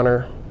is a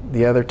goner.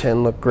 The other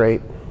 10 look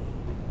great.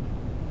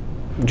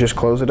 Just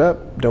close it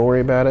up. Don't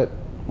worry about it.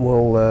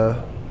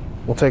 We'll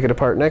take it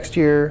apart next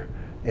year,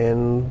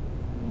 and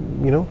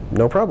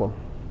no problem.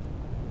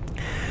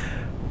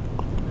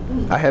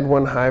 I had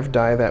one hive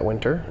die that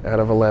winter out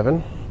of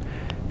 11,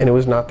 and it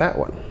was not that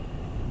one.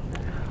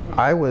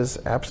 I was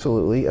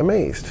absolutely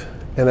amazed,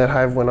 and that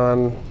hive went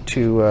on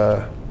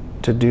to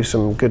do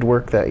some good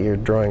work that year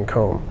drawing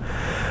comb.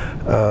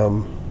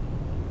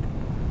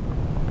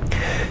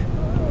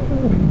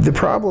 The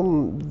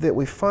problem that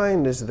we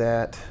find is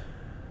that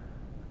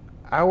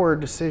our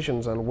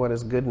decisions on what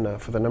is good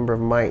enough, or the number of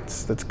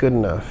mites that's good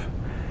enough,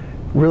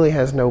 really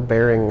has no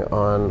bearing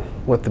on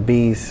what the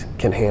bees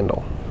can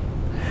handle.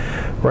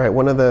 Right,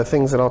 one of the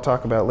things that I'll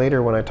talk about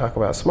later when I talk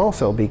about small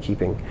cell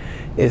beekeeping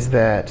is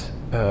that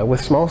with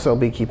small cell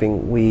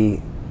beekeeping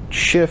we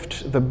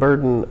shift the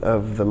burden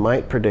of the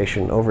mite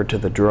predation over to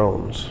the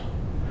drones.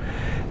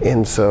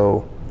 And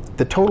so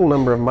the total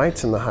number of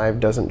mites in the hive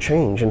doesn't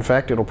change. In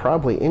fact, it'll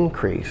probably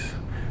increase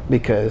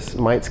because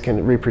mites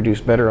can reproduce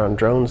better on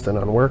drones than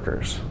on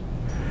workers.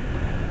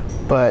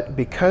 But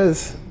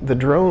because the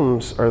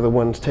drones are the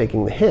ones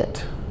taking the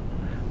hit,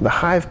 the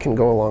hive can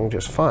go along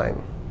just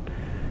fine.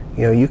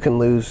 You can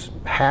lose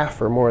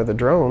half or more of the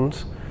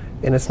drones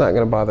and it's not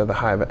going to bother the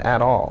hive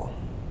at all.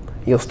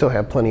 You'll still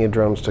have plenty of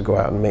drones to go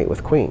out and mate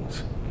with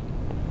queens.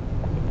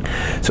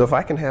 So if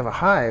I can have a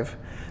hive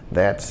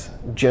that's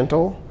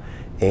gentle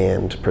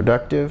and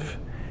productive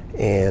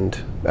and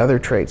other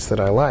traits that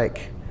I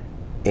like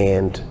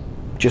and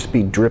just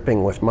be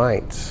dripping with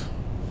mites,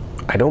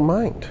 I don't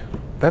mind.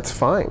 That's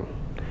fine.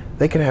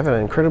 They can have an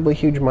incredibly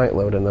huge mite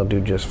load and they'll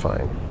do just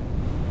fine.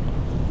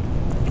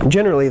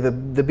 Generally,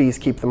 the bees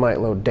keep the mite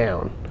load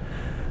down,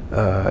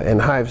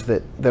 and hives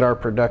that are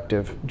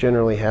productive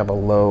generally have a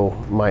low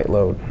mite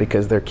load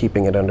because they're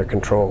keeping it under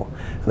control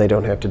and they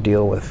don't have to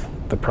deal with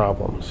the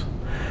problems.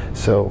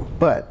 So,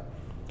 but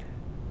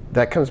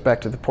that comes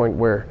back to the point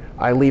where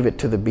I leave it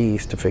to the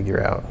bees to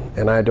figure out,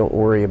 and I don't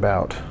worry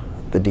about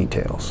the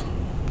details.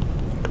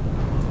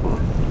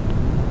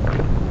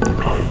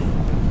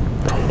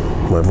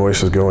 My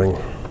voice is going.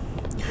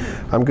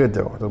 I'm good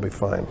though, it'll be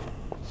fine.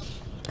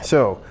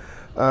 So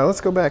let's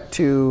go back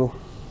to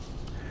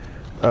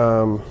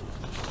the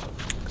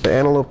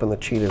antelope and the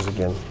cheetahs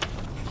again.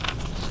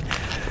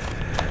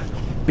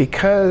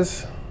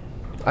 Because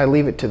I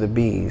leave it to the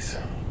bees,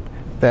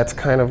 that's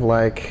kind of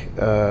like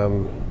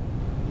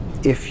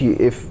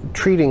if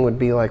treating would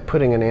be like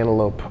putting an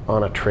antelope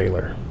on a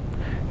trailer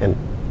and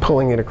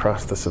pulling it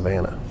across the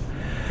savannah.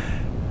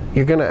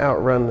 You're going to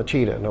outrun the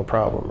cheetah, no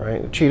problem,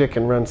 right? The cheetah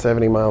can run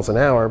 70 miles an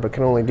hour, but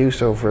can only do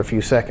so for a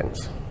few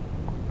seconds.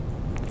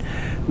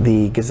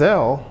 The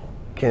gazelle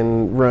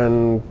can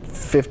run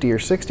 50 or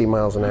 60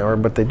 miles an hour,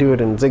 but they do it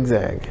in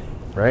zigzag,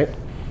 right?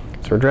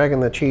 So we're dragging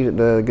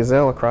the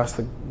gazelle across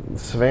the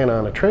savannah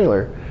on a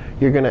trailer.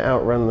 You're going to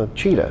outrun the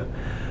cheetah,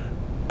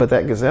 but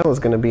that gazelle is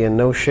going to be in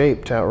no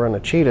shape to outrun a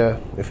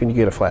cheetah if you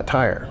get a flat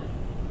tire.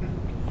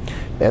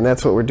 And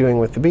that's what we're doing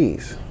with the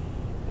bees.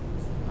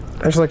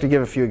 I just like to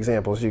give a few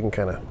examples. You can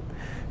kind of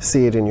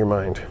see it in your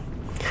mind.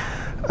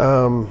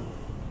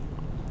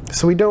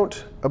 So we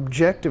don't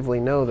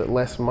objectively know that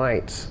less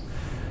mites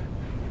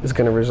is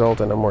going to result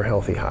in a more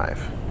healthy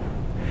hive.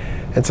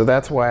 And so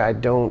that's why I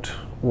don't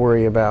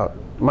worry about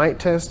mite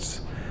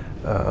tests.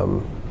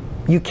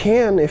 You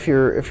can, if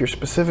you're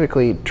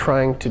specifically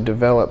trying to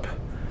develop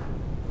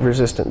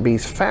resistant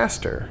bees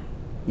faster,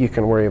 you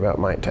can worry about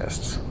mite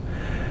tests.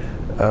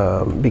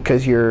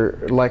 Because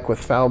you're, like with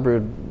foul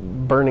brood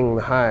burning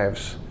the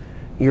hives,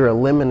 you're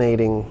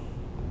eliminating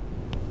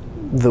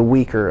the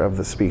weaker of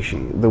the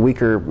species, the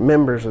weaker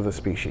members of the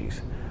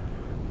species.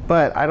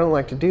 But I don't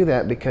like to do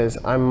that because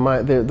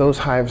those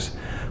hives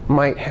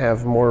might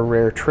have more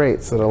rare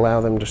traits that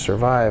allow them to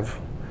survive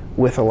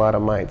with a lot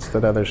of mites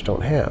that others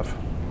don't have.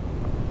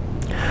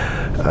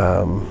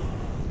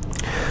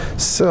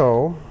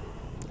 So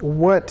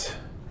what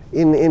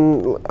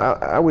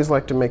I always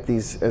like to make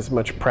these as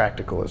much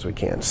practical as we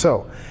can.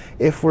 So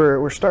if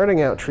we're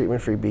starting out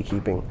treatment-free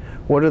beekeeping,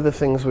 what are the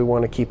things we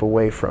want to keep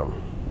away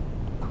from?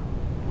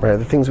 Right,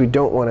 the things we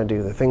don't want to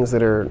do, the things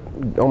that are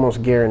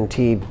almost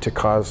guaranteed to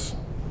cause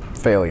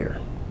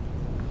failure.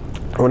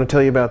 I want to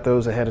tell you about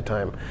those ahead of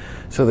time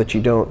so that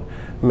you don't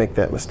make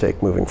that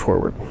mistake moving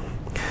forward.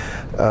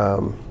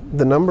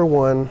 The number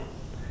one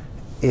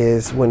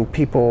is when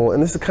people,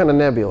 and this is kind of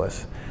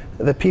nebulous,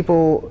 the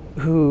people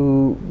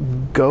who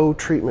go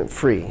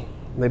treatment-free,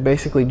 they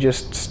basically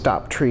just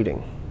stop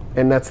treating,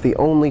 and that's the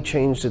only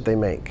change that they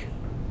make.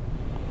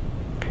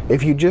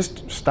 If you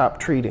just stop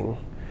treating,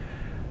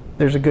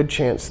 there's a good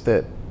chance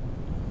that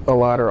a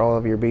lot or all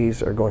of your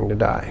bees are going to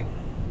die.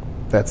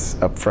 That's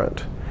up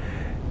front.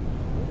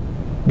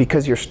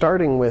 Because you're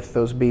starting with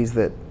those bees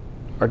that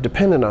are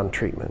dependent on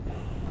treatment.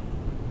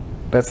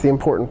 That's the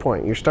important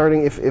point. You're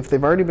starting, if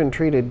they've already been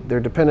treated, they're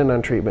dependent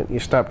on treatment, you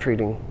stop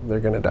treating, they're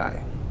going to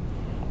die.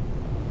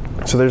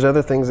 So there's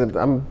other things that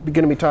I'm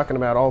going to be talking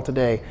about all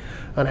today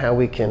on how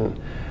we can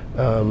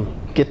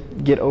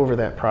get over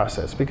that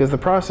process. Because the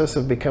process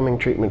of becoming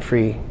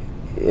treatment-free,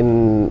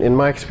 in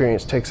my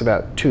experience, takes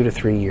about 2 to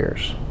 3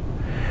 years.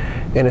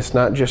 And it's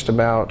not just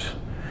about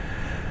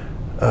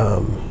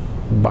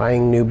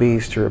buying new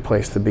bees to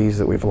replace the bees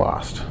that we've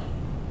lost.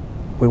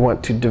 We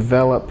want to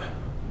develop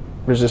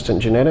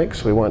resistant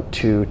genetics. We want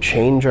to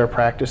change our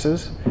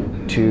practices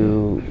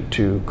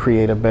to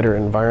create a better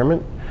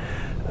environment.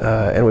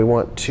 And we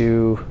want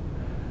to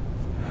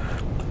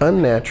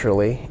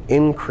unnaturally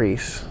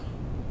increase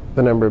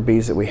the number of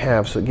bees that we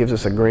have, so it gives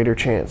us a greater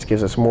chance,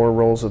 gives us more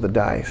rolls of the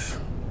dice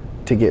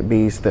to get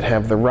bees that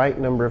have the right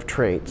number of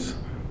traits,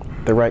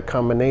 the right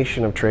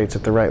combination of traits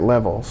at the right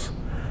levels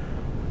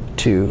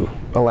to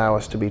allow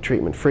us to be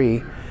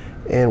treatment-free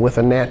and with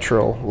a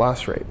natural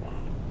loss rate.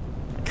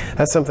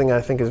 That's something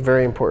I think is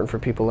very important for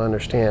people to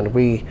understand.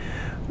 We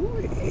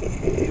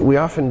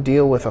often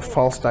deal with a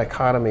false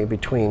dichotomy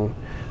between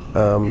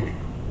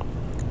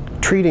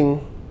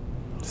treating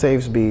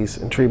saves bees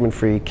and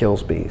treatment-free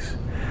kills bees.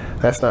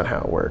 That's not how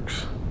it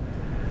works.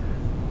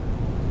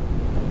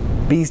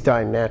 Bees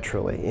die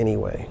naturally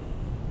anyway.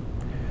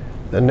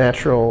 The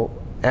natural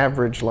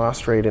average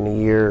loss rate in a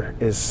year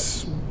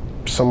is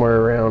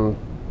somewhere around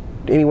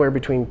anywhere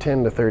between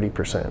 10 to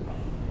 30%.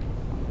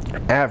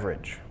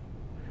 Average.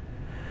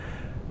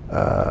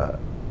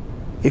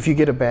 If you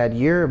get a bad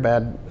year, a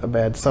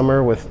bad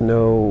summer with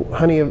no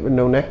honey,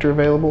 no nectar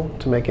available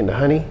to make into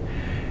honey,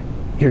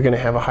 you're going to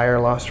have a higher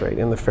loss rate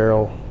in the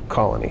feral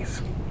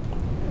colonies.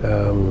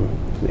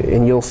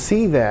 And you'll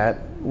see that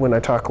when I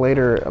talk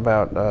later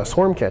about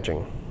swarm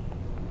catching.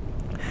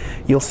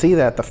 You'll see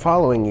that the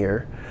following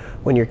year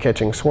when you're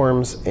catching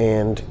swarms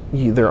and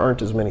there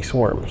aren't as many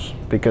swarms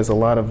because a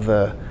lot of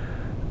the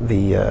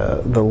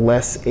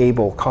less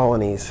able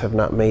colonies have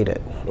not made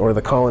it, or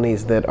the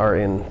colonies that are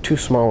in too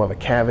small of a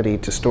cavity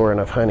to store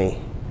enough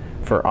honey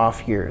for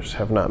off years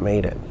have not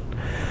made it.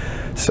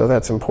 So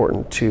that's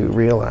important to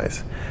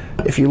realize.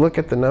 If you look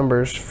at the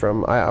numbers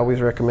from, I always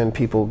recommend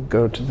people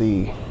go to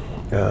the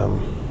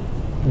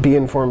Bee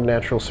Informed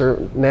National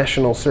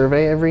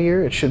Survey every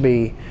year. It should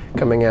be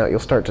coming out. You'll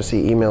start to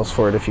see emails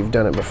for it if you've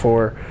done it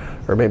before,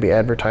 or maybe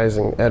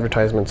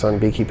advertisements on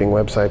beekeeping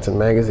websites and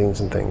magazines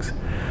and things.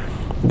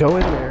 Go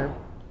in there,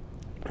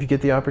 if you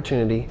get the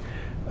opportunity,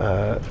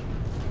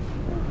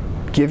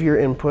 give your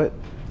input,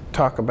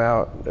 talk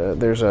about,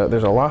 there's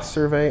a loss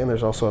survey and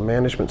there's also a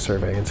management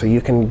survey, and so you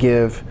can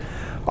give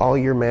all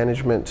your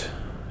management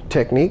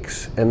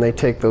techniques, and they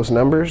take those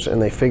numbers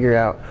and they figure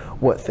out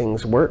what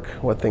things work,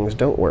 what things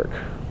don't work.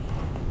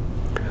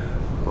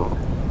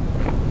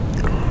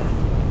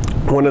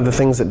 One of the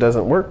things that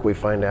doesn't work, we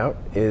find out,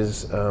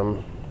 is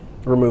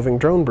removing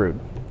drone brood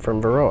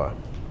from Varroa.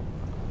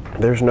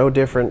 There's no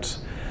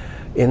difference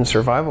in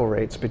survival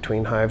rates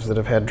between hives that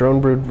have had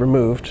drone brood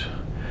removed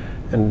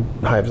and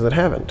hives that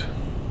haven't.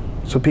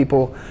 So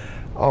people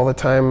all the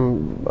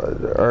time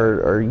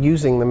are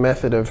using the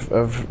method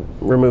of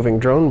removing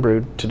drone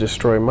brood to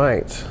destroy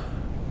mites,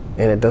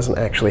 and it doesn't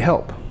actually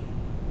help.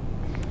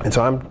 And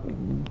so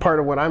part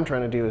of what I'm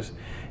trying to do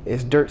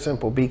is dirt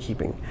simple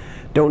beekeeping.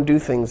 Don't do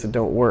things that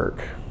don't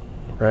work,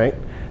 right?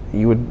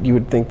 You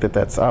would think that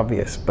that's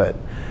obvious, but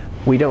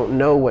we don't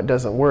know what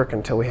doesn't work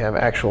until we have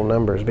actual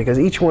numbers, because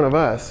each one of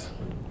us,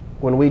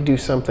 when we do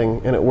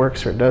something and it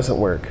works or it doesn't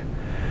work,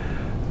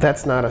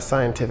 that's not a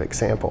scientific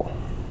sample.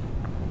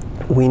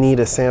 We need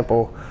a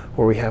sample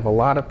where we have a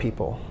lot of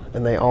people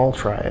and they all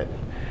try it,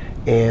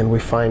 and we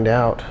find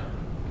out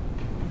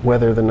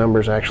whether the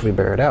numbers actually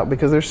bear it out,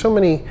 because there's so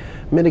many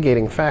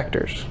mitigating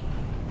factors.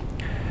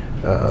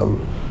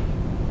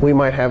 We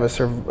might have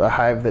a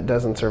hive that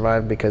doesn't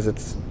survive because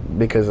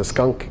a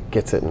skunk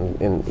gets it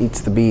and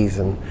eats the bees,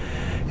 and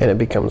it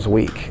becomes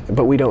weak,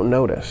 but we don't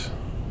notice.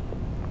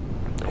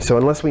 So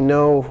unless we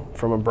know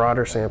from a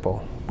broader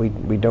sample,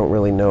 we don't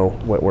really know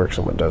what works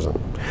and what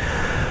doesn't.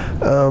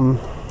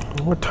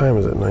 What time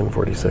is it?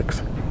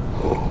 9:46.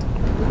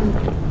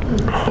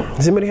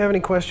 Does anybody have any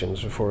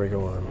questions before we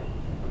go on?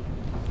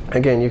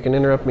 Again, you can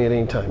interrupt me at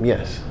any time.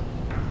 Yes?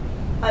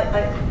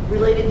 I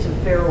related to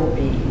feral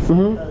bees,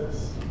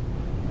 because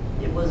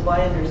it was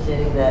my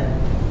understanding that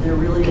there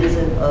really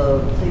isn't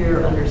a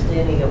clear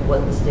understanding of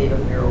what the state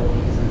of feral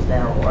bees is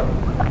now.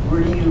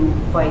 Where do you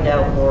find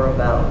out more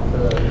about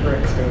the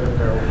current state of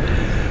feral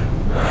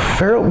bees?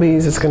 Feral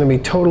bees is going to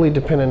be totally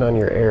dependent on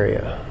your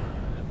area.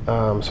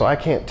 So I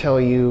can't tell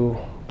you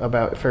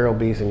about feral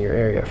bees in your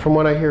area. From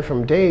what I hear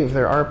from Dave,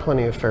 there are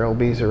plenty of feral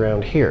bees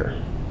around here.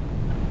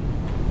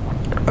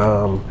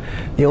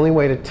 The only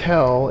way to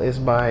tell is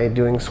by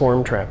doing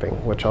swarm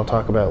trapping, which I'll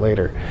talk about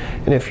later.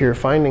 And if you're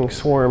finding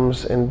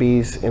swarms and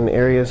bees in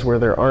areas where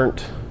there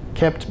aren't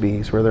kept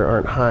bees, where there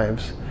aren't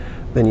hives,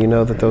 then you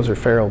know that those are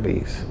feral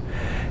bees.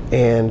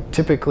 And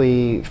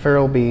typically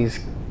feral bees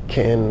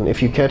can,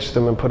 if you catch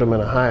them and put them in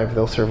a hive,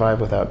 they'll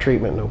survive without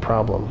treatment, no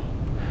problem.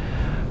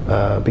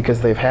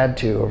 Because they've had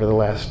to over the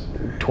last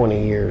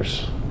 20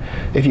 years.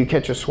 If you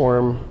catch a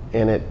swarm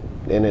and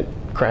it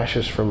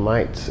crashes from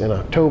mites in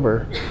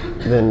October,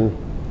 then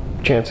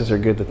chances are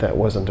good that that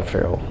wasn't a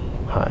feral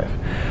hive.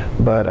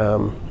 But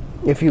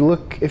if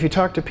you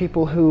talk to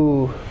people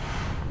who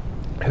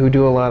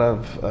do a lot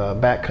of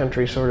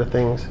backcountry sort of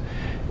things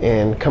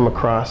and come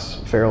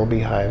across feral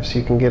beehives,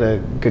 you can get a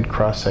good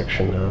cross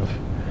section of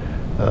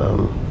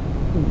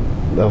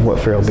what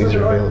feral bees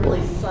are available.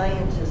 Really,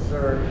 scientists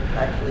are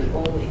actually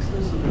only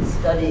exclusively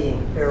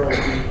studying feral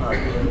bee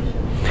populations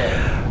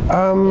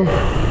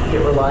that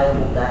get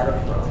reliable data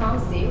from.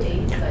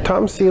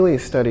 Tom Seeley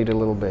studied a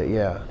little bit,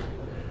 yeah.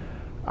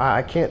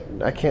 I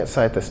can't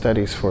cite the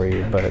studies for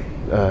you, but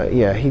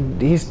yeah,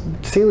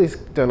 Seeley's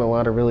done a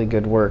lot of really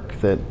good work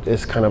that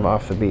is kind of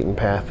off the beaten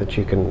path that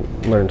you can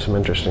learn some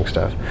interesting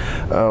stuff.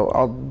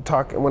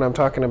 When I'm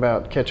talking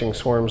about catching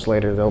swarms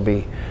later, there'll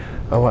be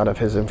a lot of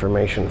his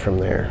information from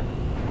there.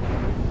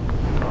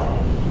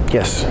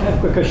 Yes? I have a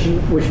quick question,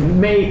 which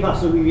may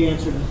possibly be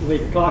answered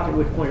later talk, at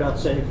which point I'll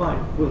say, fine,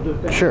 we'll do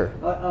it then. Sure.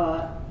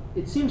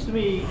 It seems to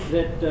me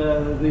that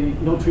the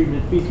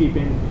no-treatment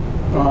beekeeping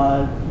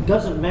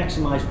doesn't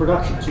maximize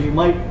production, so you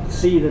might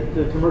see that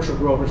the commercial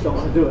growers don't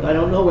want to do it. I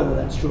don't know whether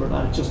that's true or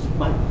not. It just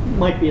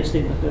might be a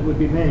statement that would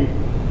be made.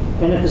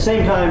 And at the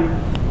same time,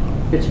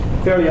 it's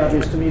fairly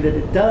obvious to me that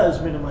it does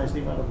minimize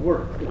the amount of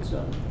work that's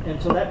done. And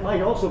so that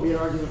might also be an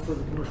argument for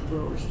the commercial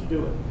growers to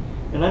do it.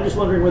 And I'm just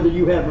wondering whether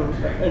you have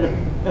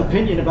an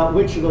opinion about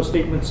which of those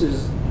statements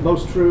is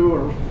most true,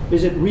 or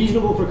is it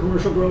reasonable for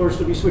commercial growers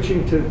to be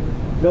switching to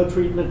no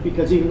treatment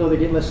because even though they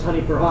get less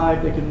honey per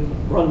hive, they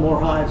can run more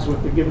hives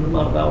with the given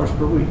amount of hours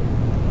per week?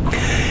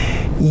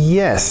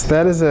 Yes,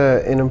 that is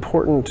an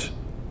important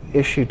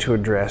issue to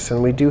address,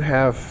 and we do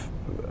have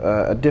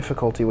a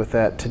difficulty with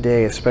that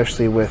today,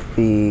 especially with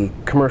the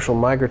commercial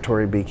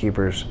migratory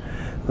beekeepers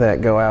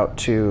that go out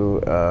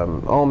to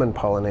almond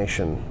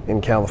pollination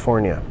in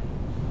California.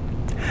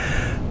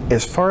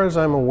 As far as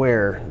I'm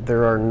aware,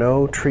 there are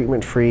no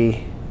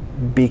treatment-free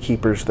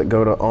beekeepers that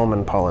go to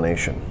almond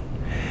pollination.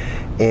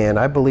 And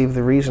I believe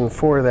the reason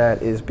for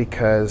that is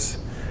because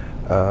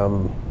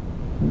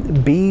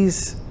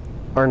bees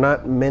are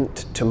not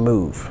meant to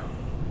move,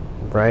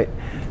 right?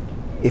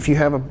 if you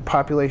have a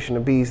population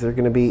of bees, they're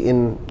going to be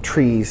in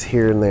trees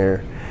here and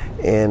there.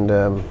 And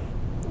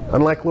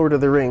unlike Lord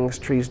of the Rings,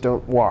 trees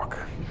don't walk,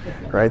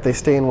 right? They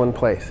stay in one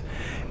place.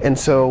 And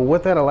so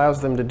what that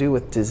allows them to do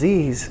with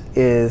disease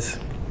is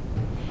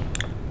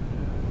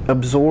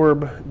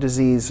absorb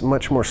disease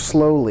much more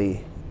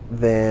slowly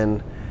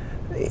than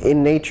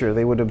in nature.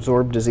 They would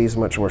absorb disease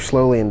much more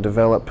slowly and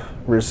develop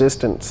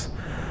resistance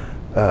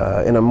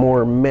in a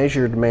more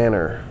measured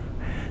manner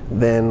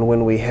than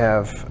when we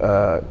have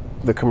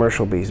the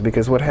commercial bees.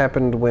 Because what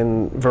happened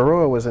when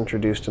Varroa was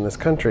introduced in this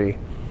country,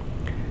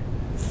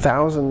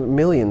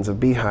 millions of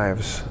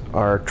beehives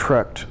are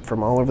trucked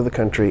from all over the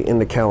country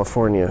into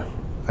California.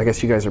 I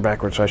guess you guys are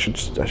backwards, so I should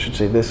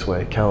say this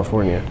way,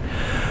 California,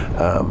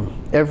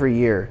 every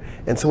year.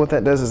 And so what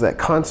that does is that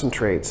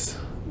concentrates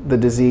the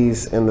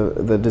disease and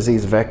the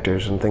disease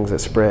vectors and things that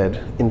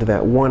spread into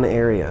that one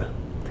area.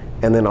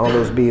 And then all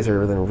those bees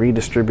are then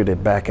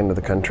redistributed back into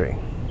the country.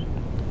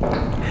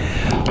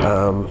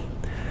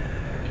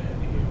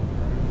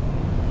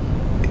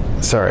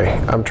 Sorry,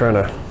 I'm trying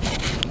to,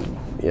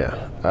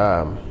 yeah.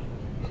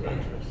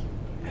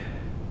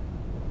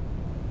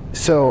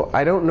 So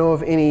I don't know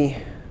of any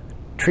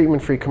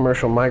treatment-free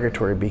commercial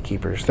migratory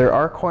beekeepers. There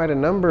are quite a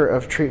number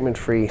of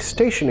treatment-free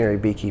stationary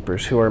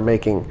beekeepers who are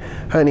making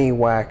honey,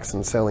 wax,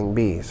 and selling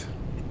bees.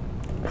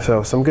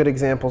 So some good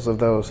examples of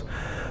those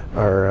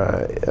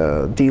are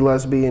D.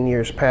 Lusby in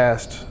years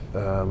past.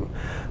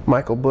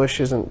 Michael Bush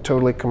isn't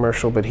totally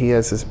commercial, but he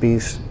has his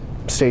bees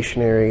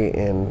stationary,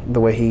 and the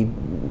way he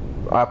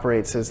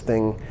operates his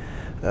thing,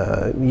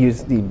 he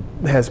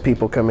has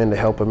people come in to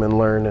help him and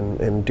learn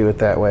and do it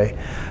that way.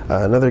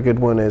 Another good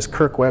one is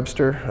Kirk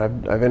Webster.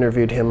 I've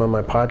interviewed him on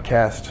my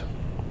podcast.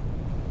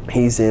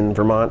 He's in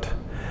Vermont.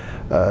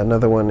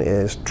 Another one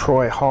is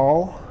Troy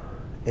Hall,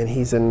 and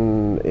he's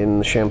in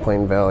the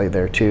Champlain Valley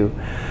there too.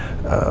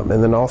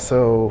 And then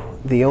also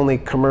the only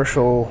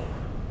commercial,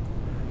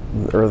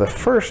 or the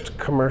first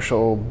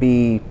commercial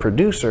bee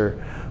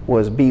producer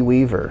was Bee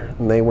Weaver,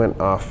 and they went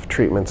off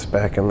treatments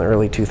back in the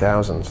early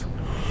 2000s.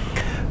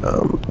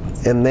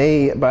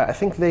 But I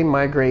think they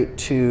migrate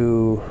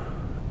to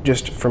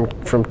just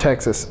from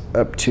Texas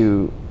up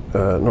to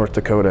North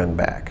Dakota and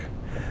back.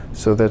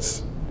 So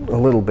that's a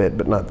little bit,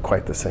 but not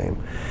quite the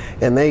same.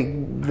 And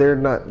they're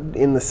not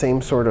in the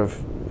same sort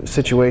of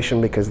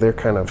situation because they're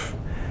kind of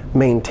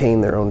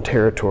maintain their own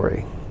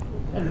territory.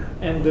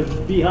 And the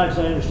beehives,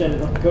 I understand, in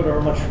North Dakota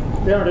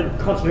are they aren't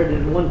concentrated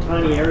in one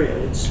tiny area.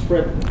 It's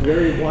spread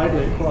very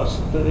widely across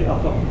the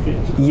alfalfa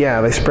fields.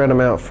 Yeah, they spread them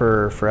out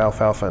for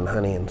alfalfa and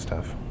honey and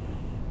stuff.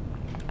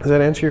 Does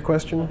that answer your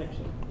question? I think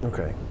so.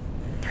 Okay.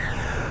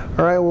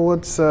 All right, well,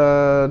 it's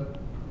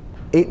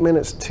 8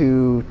 minutes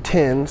to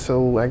 10,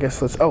 so I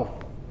guess let's,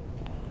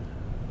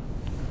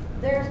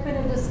 There's been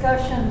a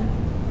discussion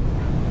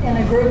in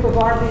a group of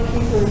our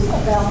beekeepers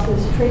about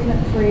this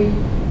treatment-free,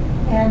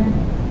 and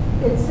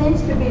it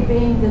seems to be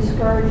being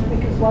discouraged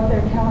because what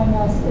they're telling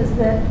us is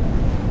that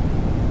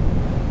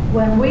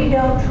when we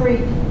don't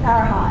treat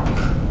our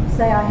hives,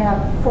 say I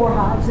have 4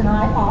 hives and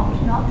I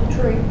opt not to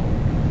treat,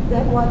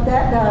 that what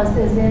that does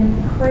is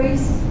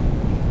increase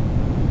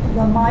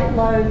the mite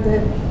load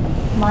that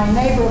my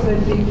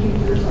neighborhood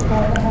beekeepers are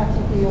going to have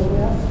to deal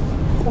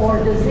with,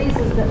 or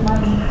diseases that my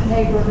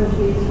neighborhood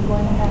bees are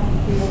going to have to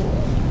deal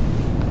with.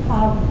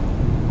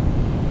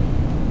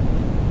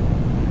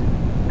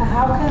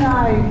 How can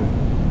I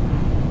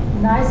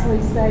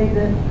nicely say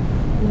that,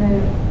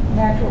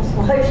 natural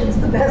selection is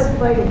the best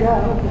way to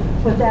go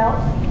without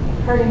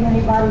hurting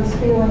anybody's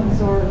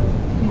feelings, or,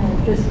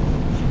 just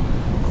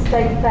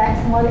state facts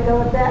and let it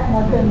go at that and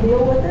let them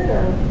deal with it,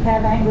 or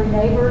have angry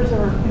neighbors,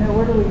 or,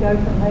 where do we go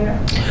from there?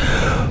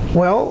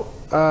 Well,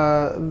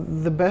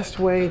 the best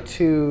way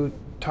to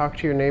talk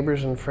to your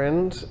neighbors and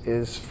friends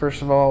is,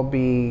 first of all,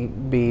 be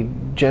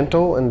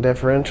gentle and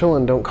deferential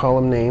and don't call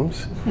them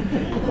names.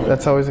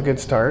 That's always a good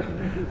start.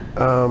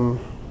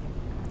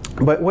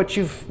 But what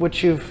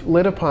you've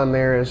lit upon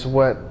there is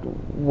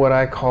what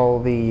I call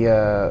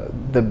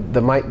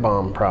the mite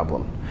bomb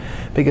problem,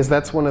 because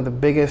that's one of the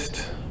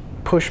biggest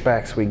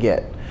pushbacks we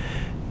get.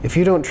 If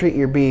you don't treat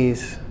your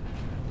bees,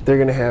 they're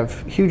going to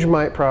have huge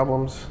mite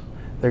problems.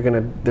 They're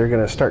going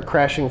to start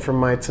crashing from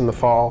mites in the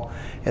fall,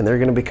 and they're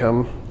going to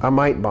become a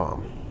mite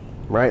bomb,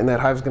 right? And that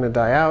hive's going to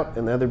die out,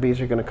 and the other bees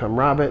are going to come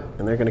rob it,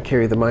 and they're going to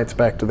carry the mites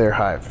back to their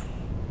hive,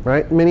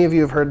 right? Many of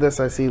you have heard this.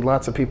 I see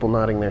lots of people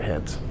nodding their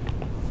heads.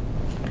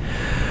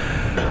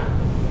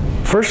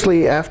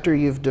 Firstly, after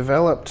you've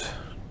developed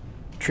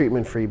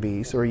treatment-free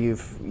bees, or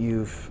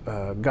you've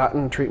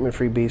gotten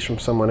treatment-free bees from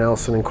someone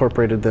else and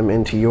incorporated them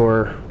into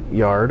your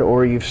yard,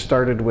 or you've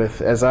started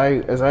with, as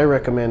I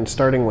recommend,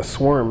 starting with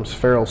swarms,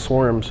 feral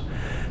swarms,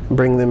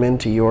 bring them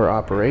into your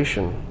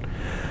operation.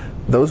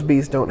 Those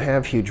bees don't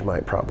have huge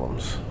mite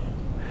problems.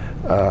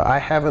 I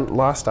haven't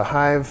lost a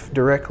hive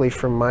directly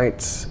from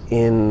mites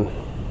in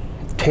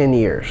 10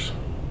 years.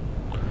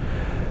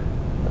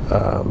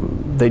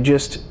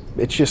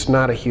 It's just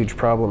not a huge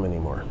problem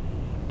anymore.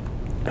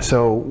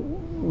 So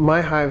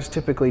my hives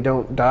typically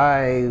don't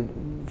die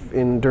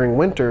during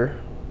winter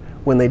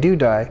when they do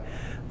die,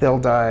 they'll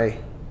die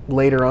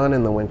later on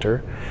in the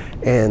winter,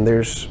 and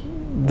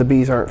the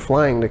bees aren't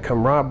flying to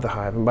come rob the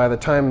hive. And by the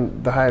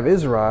time the hive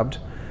is robbed,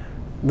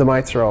 the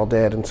mites are all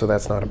dead, and so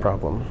that's not a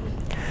problem.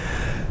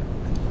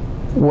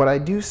 What I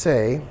do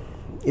say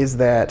is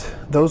that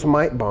those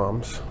mite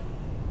bombs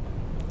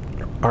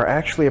are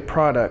actually a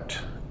product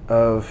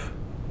of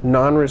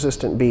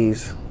non-resistant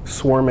bees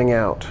swarming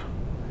out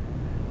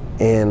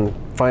and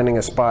finding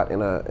a spot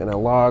in a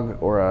log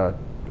or a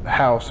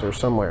house or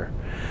somewhere.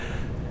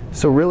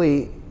 So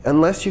really,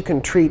 unless you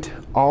can treat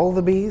all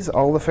the bees,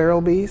 all the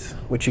feral bees,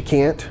 which you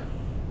can't,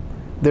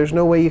 there's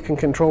no way you can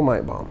control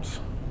mite bombs.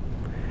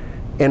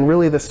 And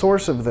really the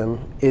source of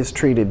them is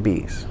treated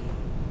bees.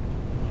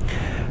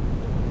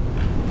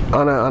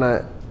 On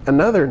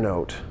another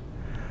note,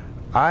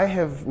 I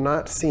have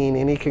not seen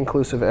any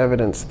conclusive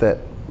evidence that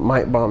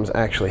mite bombs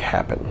actually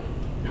happen.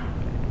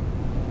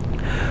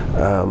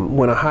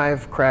 When a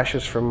hive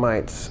crashes from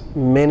mites,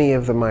 many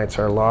of the mites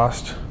are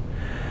lost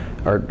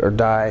or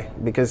die,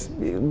 because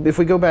if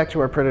we go back to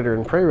our predator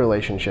and prey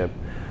relationship,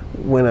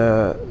 when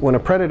a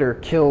predator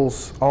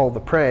kills all the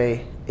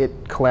prey,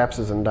 it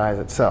collapses and dies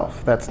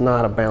itself. That's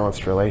not a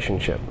balanced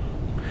relationship.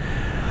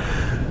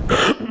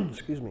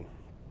 Excuse me.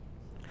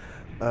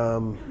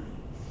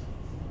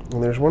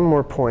 And there's one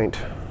more point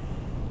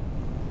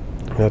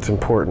that's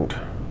important.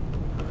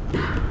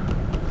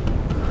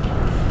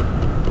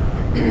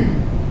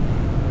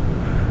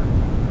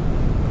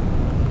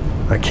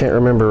 I can't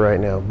remember right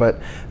now, but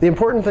the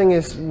important thing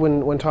is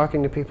when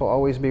talking to people,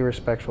 always be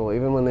respectful,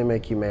 even when they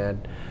make you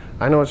mad.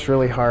 I know it's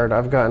really hard.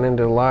 I've gotten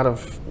into a lot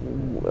of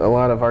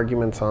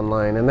arguments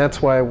online, and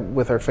that's why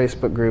with our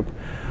Facebook group,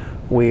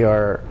 we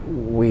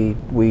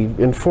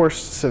enforce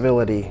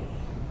civility.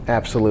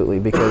 Absolutely,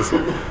 because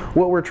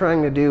what we're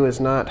trying to do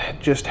is not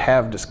just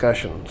have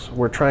discussions.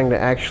 We're trying to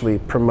actually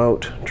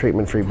promote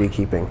treatment-free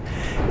beekeeping.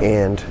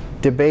 And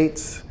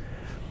debates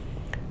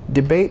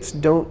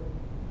don't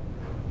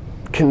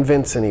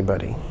convince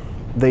anybody.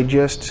 They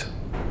just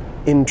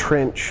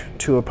entrench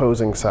two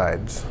opposing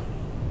sides.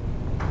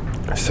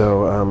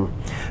 So,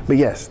 but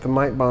yes, the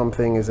mite bomb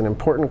thing is an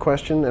important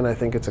question, and I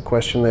think it's a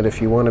question that if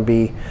you want to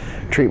be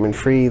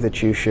treatment-free,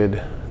 that you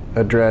should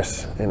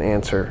address and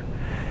answer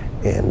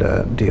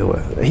and deal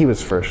with. He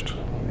was first.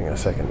 Hang on a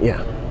second.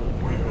 Yeah.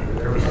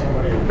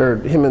 Or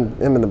him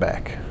in the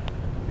back.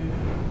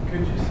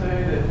 Could you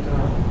say that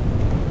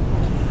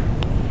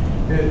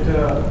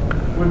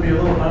it would be a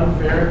little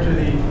unfair to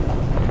the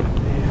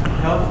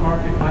health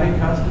market honey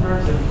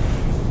customers if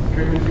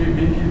treatment-free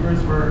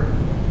beekeepers were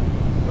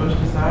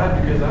pushed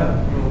aside? Because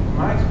in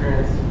my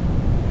experience,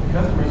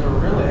 customers are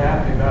really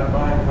happy about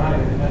buying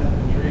honey that hasn't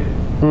been treated.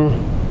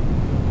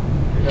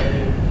 Could that be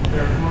a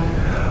fair point?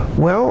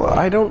 Well,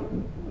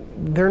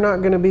 they're not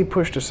going to be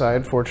pushed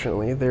aside,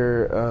 fortunately.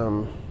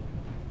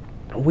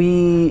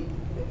 We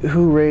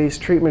who raise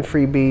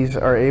treatment-free bees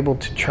are able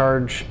to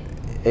charge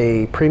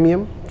a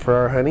premium for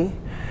our honey,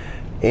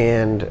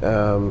 and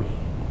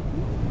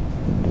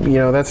you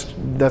know,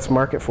 that's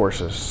market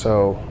forces.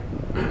 So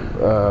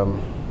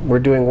we're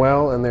doing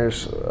well, and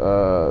there's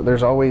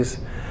always,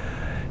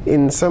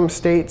 in some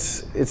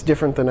states it's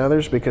different than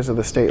others because of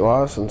the state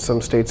laws, and some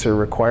states are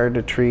required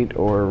to treat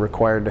or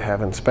required to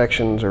have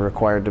inspections or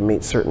required to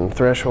meet certain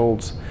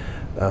thresholds,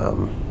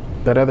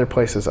 but other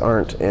places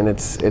aren't. And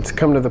it's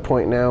come to the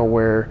point now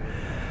where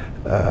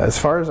as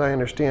far as I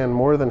understand,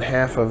 more than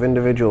half of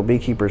individual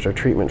beekeepers are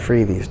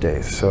treatment-free these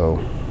days. So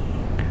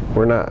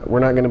we're not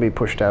going to be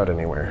pushed out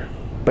anywhere.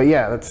 But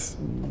yeah,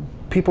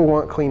 people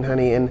want clean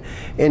honey,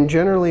 and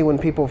generally when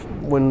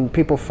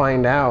people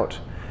find out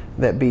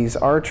that bees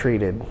are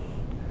treated,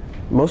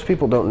 most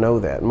people don't know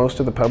that. Most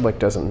of the public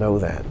doesn't know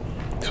that.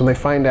 So when they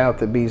find out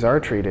that bees are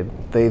treated,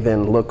 they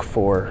then look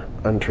for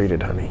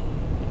untreated honey.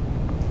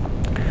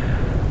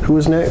 Who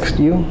is next?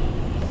 You?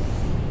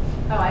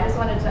 Oh, I just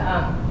wanted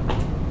to,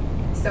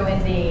 so in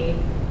the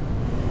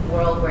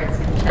world where it's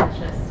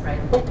contentious, right,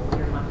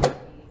 your monkeys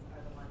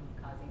are the ones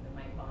causing the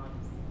mite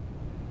bombs,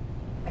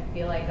 I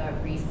feel like a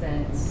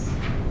recent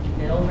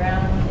middle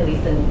ground, at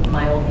least in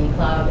my old bee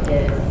club,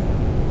 is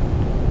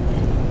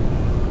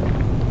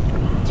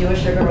do a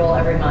sugar roll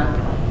every month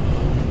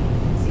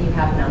so you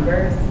have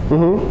numbers,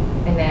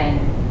 and then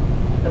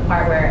the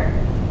part where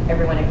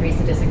everyone agrees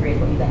to disagree is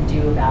what you then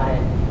do about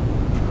it,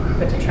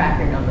 but to track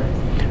your numbers.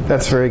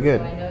 That's very good.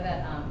 So I know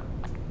that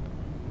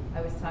I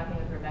was talking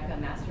with Rebecca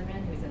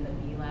Masterman, who's in the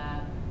bee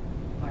lab,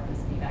 Marcus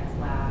Spivak's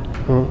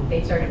lab.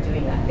 They've started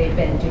doing that. They've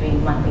been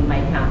doing monthly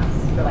mite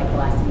counts for like the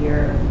last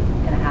year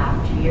and a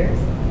half, 2 years.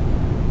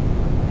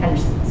 And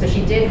so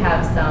she did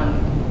have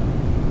some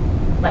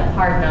like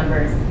hard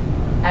numbers,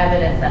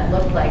 evidence that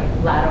looked like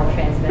lateral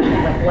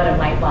transmission, like what a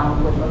mite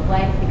bomb would look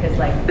like, because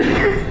like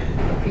the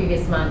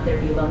previous month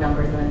there'd be low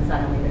numbers and then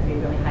suddenly there'd be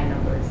really high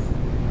numbers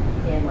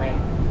in like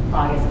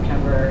August,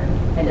 September,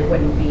 and there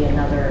wouldn't be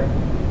another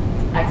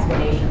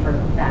explanation for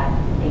that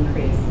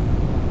increase.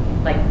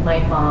 Like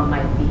mite bomb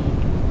might be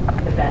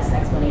the best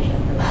explanation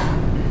for that.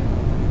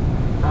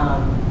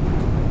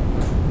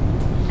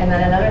 And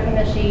then another thing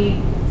that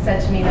she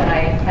said to me that I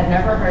had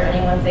never heard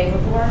anyone say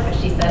before, but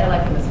she said it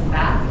like it was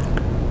fact,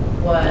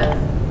 was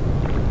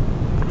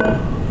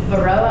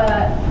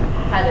Varroa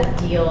had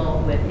a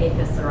deal with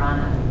Apis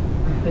cerana,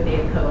 who they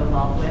had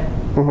co-evolved with.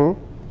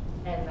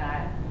 Mm-hmm. And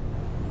that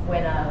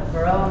when a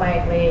Varroa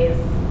mite lays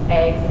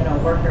eggs in a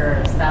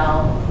worker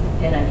cell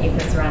in an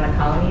Apis cerana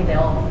colony,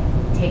 they'll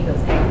take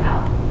those eggs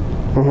out.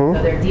 Mm-hmm.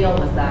 So their deal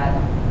was that,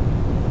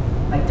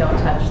 like, don't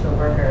touch the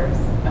workers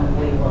and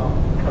we will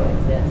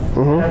coexist. Mm-hmm.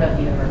 I don't know if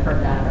you've ever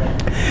heard that or...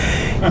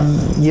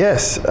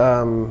 Yes,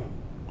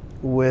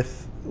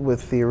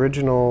 with the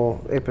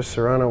original Apis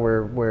cerana,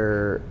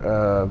 where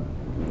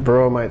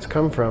Varroa mites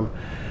come from,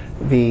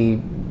 the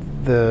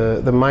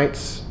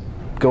mites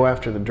go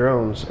after the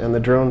drones, and the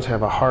drones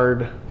have a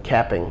hard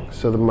capping,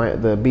 so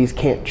the bees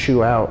can't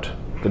chew out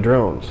the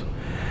drones.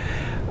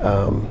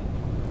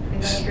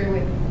 Is that true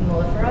with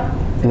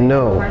mellifera?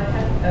 No.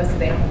 Oh, so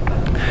they don't.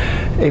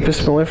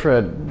 Apis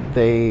mellifera,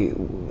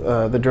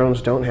 the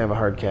drones don't have a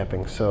hard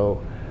capping,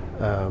 so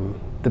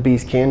the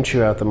bees can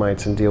chew out the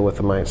mites and deal with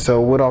the mites.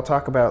 So what I'll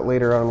talk about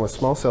later on with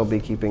small cell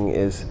beekeeping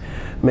is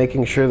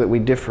making sure that we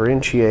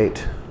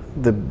differentiate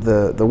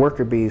the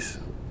worker bees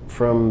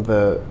from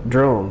the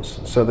drones,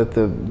 so that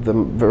the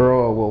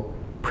Varroa will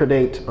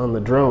predate on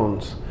the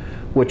drones,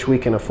 which we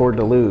can afford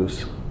to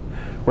lose,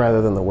 rather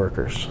than the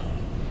workers.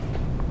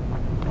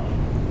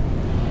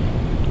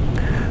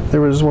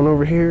 There was one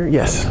over here.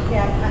 Yes.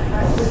 Yeah,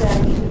 I would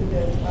add to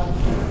the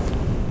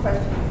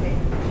question that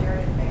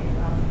Sharon made.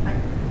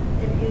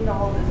 If in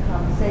all this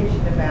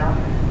conversation about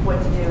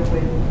what to do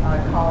with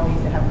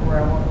colonies that have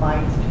Varroa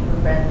mites to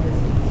prevent this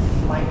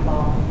mite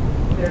bomb,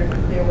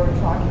 they were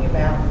talking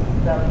about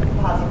the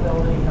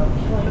possibility of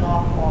killing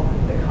off all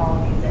the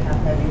colonies that have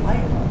heavy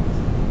mite loads.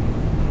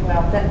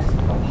 Well, that just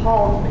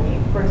appalled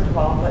me, first of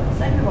all, but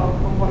second of all,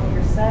 from what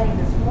you're saying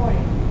this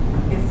morning,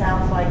 it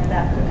sounds like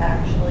that could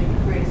actually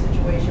create a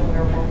situation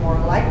where we're more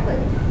likely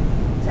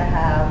to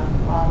have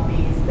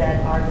bees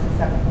that are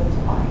susceptible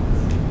to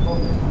mites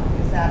over time.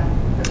 Does that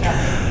make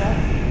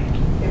sense?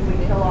 If we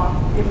kill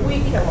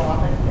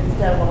off it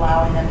instead of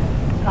allowing them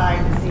time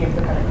to see if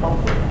they're going to cope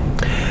with it.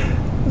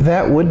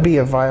 That would be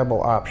a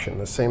viable option,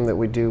 the same that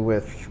we do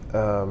with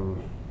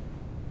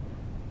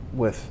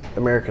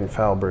American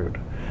foul brood.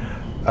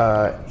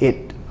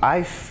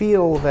 I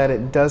feel that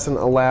it doesn't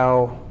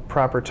allow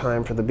proper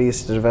time for the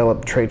bees to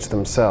develop traits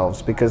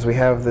themselves, because we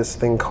have this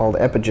thing called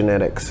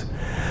epigenetics.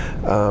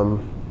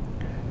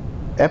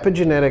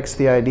 Epigenetics,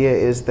 the idea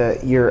is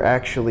that you're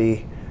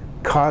actually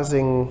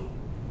causing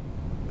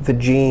the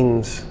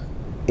genes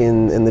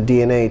in the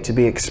DNA to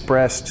be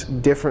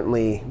expressed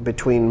differently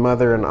between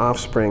mother and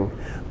offspring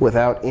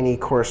without any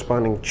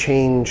corresponding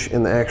change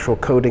in the actual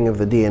coding of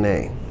the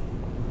DNA.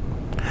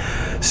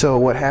 So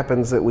what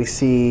happens that we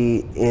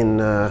see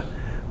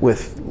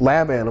with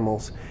lab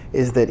animals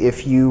is that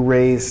if you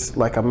raise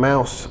like a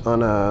mouse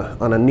on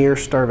a near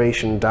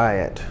starvation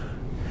diet,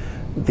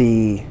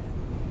 the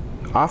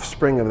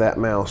offspring of that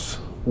mouse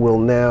will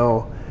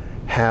now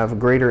have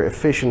greater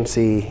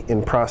efficiency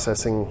in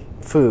processing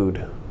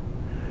food,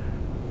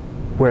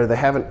 where they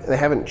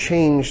haven't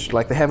changed,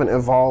 like they haven't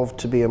evolved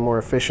to be a more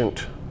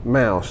efficient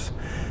mouse.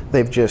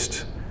 They've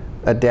just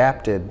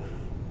adapted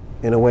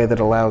in a way that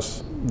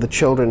allows the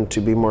children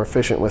to be more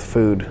efficient with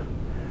food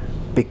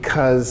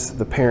because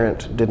the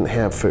parent didn't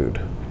have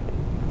food.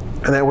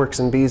 And that works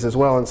in bees as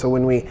well. And so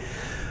when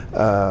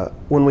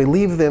we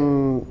leave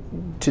them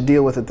to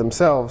deal with it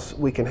themselves,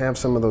 we can have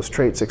some of those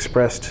traits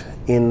expressed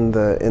in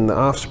the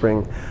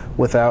offspring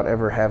without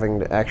ever having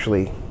to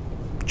actually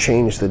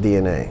change the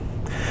DNA.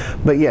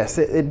 But yes,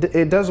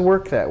 it does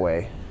work that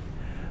way.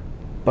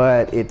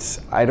 But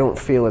I don't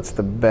feel it's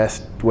the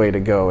best way to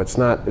go. It's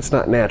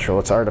not natural.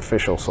 It's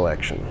artificial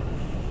selection.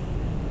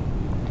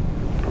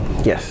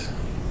 Yes.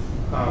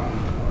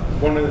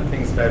 One of the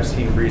things that I've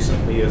seen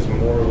recently is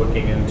more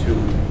looking into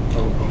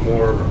a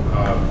more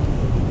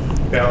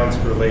balanced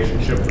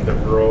relationship with the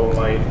Varroa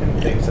mite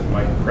and things that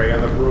might prey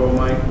on the Varroa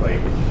mite,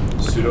 like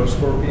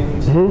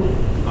pseudoscorpions.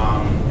 Mm-hmm.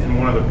 And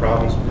one of the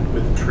problems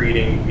with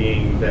treating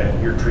being that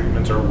your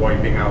treatments are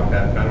wiping out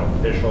that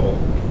beneficial,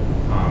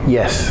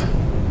 yes,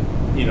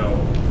 you know,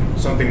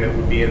 something that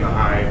would be in the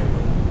hive.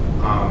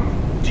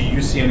 Do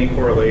you see any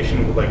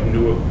correlation with like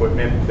new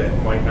equipment that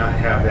might not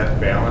have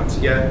that balance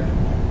yet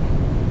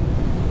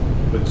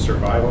with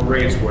survival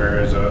rates,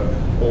 whereas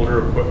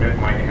older equipment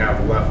might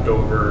have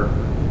leftover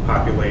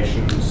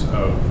populations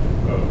of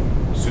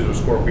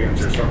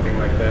pseudoscorpions or something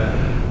like that?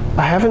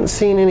 I haven't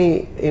seen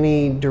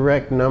any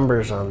direct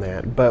numbers on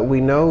that, but we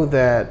know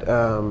that,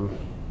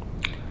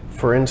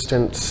 for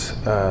instance,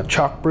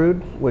 chalk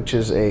brood, which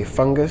is a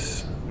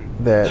fungus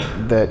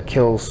that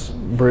kills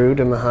brood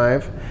in the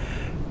hive,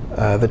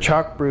 the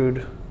chalk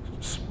brood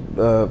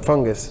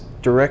fungus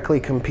directly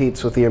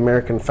competes with the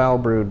American foul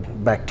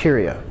brood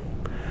bacteria.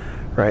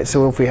 Right,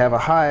 so if we have a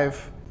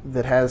hive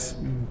that has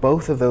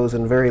both of those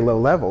in very low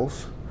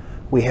levels,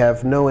 we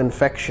have no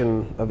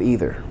infection of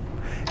either.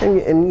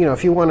 And you know,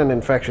 if you want an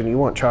infection, you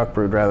want chalk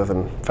brood rather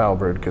than foul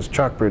brood, because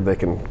chalk brood they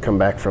can come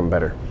back from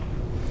better.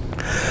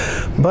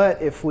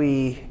 But if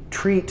we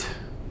treat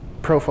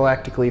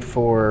prophylactically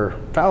for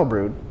foul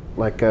brood,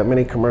 like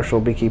many commercial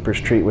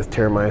beekeepers treat with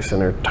terramycin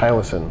or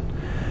tylosin,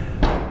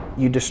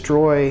 you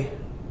destroy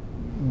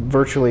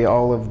virtually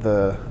all of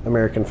the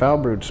American foul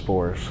brood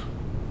spores,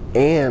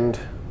 and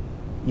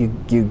you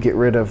get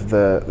rid of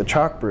the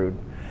chalk brood.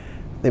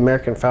 The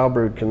American foul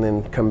brood can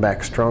then come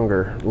back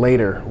stronger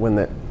later when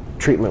that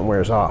treatment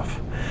wears off.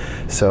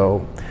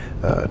 So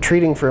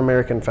treating for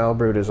American foul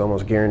brood is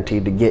almost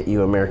guaranteed to get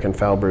you American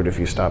foul brood if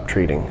you stop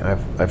treating.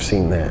 I've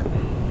seen that.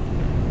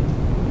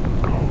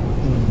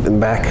 Then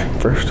back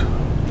first.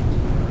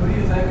 What do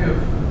you think of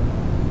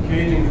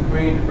caging the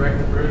queen to break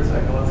the brood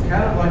cycle? It's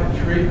kind of like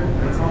a treatment,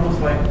 but it's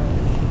almost like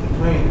the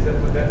queen.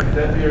 Could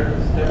that be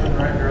a step in the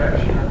right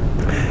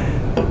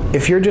direction?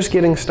 If you're just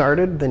getting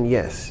started, then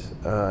yes.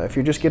 If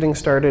you're just getting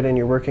started and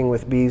you're working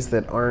with bees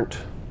that aren't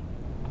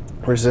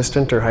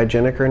resistant or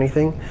hygienic or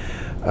anything,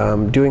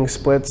 doing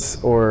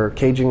splits or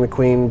caging the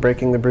queen,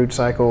 breaking the brood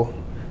cycle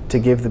to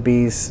give the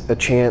bees a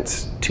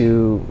chance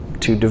to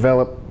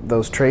develop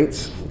those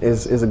traits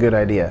is a good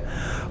idea.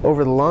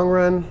 Over the long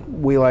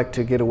run, we like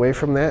to get away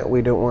from that.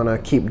 We don't want to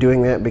keep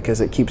doing that because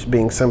it keeps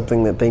being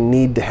something that they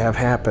need to have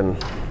happen.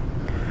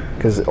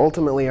 Because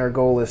ultimately our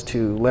goal is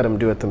to let them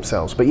do it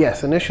themselves. But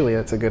yes, initially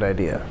that's a good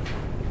idea.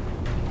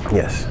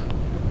 Yes.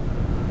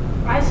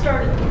 I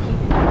started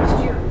beekeeping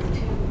last year with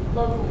 2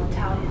 local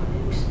Italian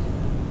nukes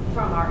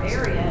from our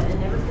area,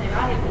 and everything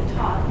I had been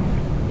taught,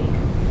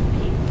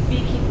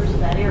 beekeepers of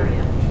that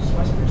area, which is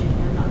West Virginia,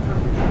 I'm not from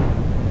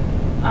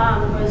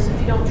Virginia, was if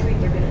you don't treat,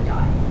 they're going to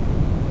die.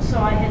 So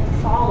I had the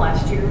fall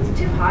last year with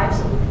 2 hives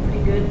that looked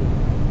pretty good,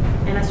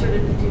 and I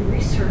started to do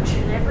research,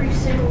 and every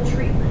single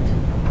treatment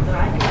that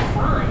I could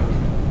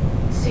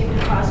find seemed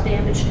to cause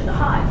damage to the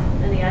hive.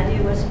 And the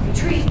idea was, if you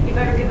treat, you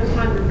better give them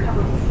time to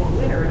recover before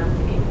winter. And I'm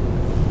thinking,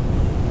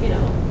 you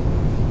know,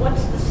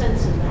 what's the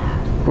sense in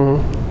that?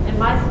 Mm-hmm. And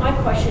my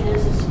question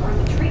is are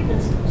the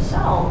treatments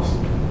themselves,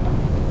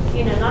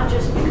 you know, not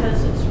just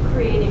because it's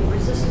creating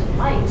resistant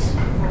mites,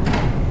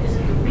 is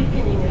it the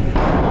weakening of the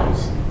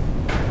bees,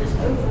 this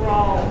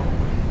overall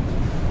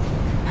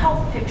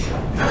health picture,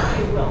 if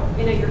you will?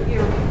 You know,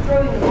 you're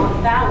throwing them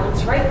off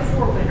balance right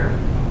before winter.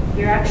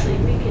 You're actually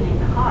weakening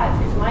the hive.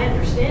 Because my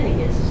understanding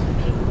is the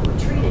people who are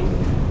treating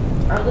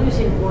are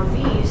losing more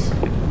bees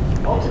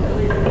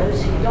ultimately than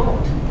those who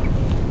don't.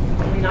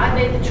 I mean, I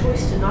made the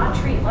choice to not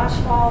treat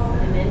last fall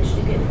and managed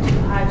to get 2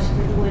 hives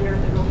through the winter.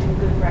 They're looking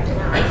good right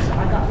now, so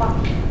I got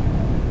lucky.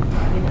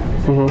 You know,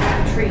 because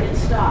I treated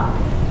stock.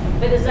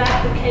 But is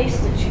that the case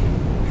that you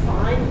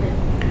find that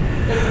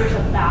there's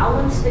a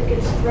balance that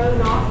gets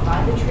thrown off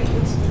by the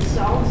treatments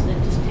themselves, and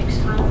it just takes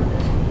time for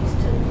those bees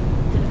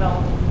to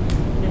develop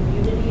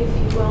immunity, if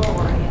you will,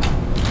 or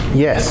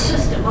a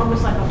system,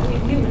 almost like a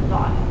human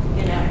thought,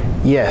 you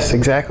know? Yes,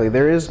 exactly.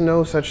 There is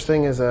no such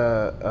thing as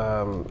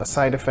a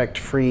side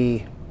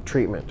effect-free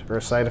treatment or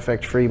a side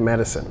effect-free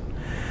medicine.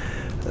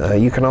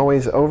 You can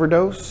always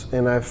overdose,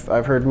 and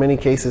I've heard many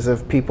cases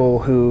of people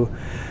who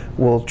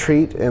will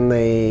treat and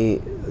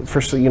they,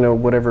 first, you know,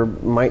 whatever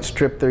mite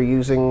strip they're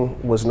using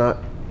was not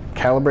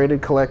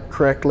calibrated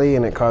correctly,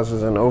 and it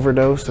causes an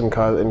overdose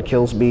and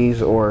kills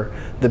bees, or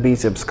the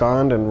bees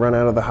abscond and run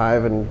out of the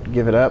hive and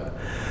give it up.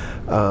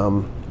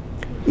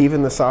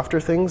 Even the softer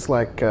things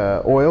like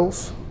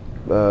oils,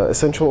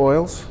 essential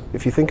oils.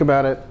 If you think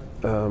about it,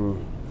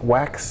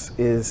 wax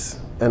is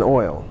an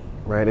oil,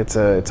 right? It's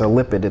a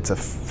lipid. It's a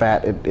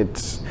fat.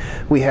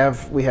 We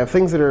have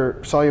things that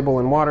are soluble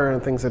in water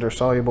and things that are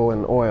soluble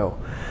in oil.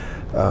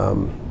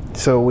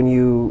 So when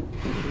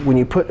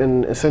you put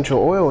an essential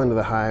oil into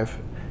the hive,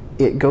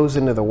 it goes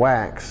into the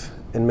wax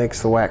and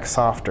makes the wax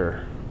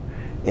softer,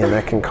 and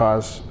that can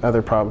cause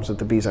other problems that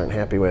the bees aren't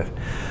happy with.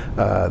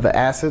 The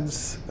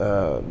acids,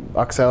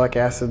 oxalic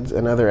acids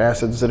and other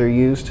acids that are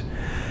used,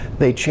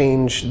 they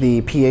change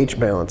the pH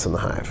balance in the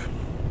hive.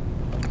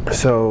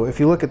 So if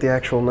you look at the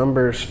actual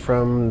numbers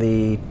from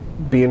the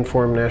Bee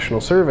Informed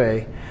National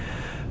Survey,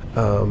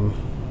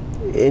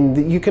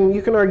 and you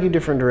can argue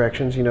different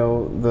directions. You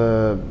know,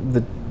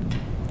 the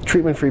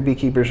treatment-free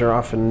beekeepers are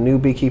often new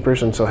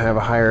beekeepers and so have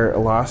a higher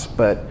loss,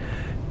 but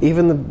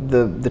even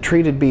the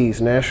treated bees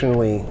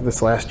nationally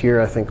this last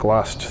year, I think,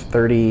 lost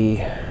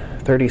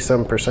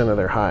 30-some% of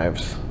their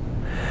hives.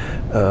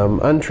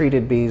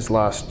 Untreated bees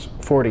lost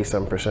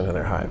 40-some% of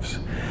their hives.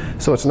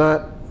 So it's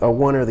not a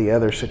one or the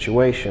other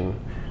situation.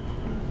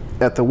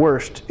 At the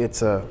worst,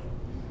 it's a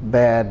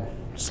bad,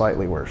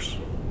 slightly worse.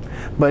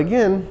 But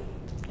again,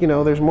 you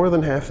know, there's more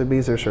than half the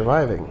bees are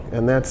surviving,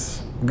 and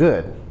that's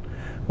good.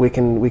 We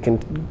can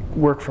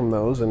work from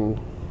those and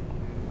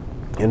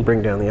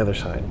bring down the other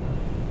side.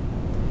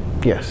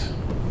 Yes.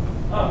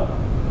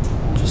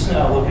 Just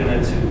now looking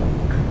into,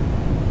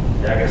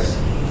 I guess,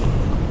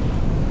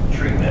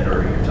 treatment,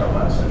 or you're talking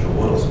about essential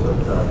oils, but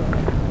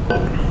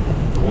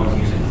the ones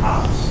using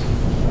hops.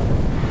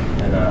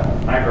 And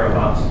I grow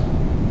hops.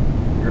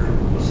 You're from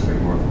the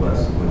Pacific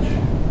Northwest, which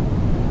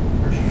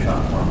there's huge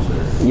hop farms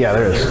there. Yeah,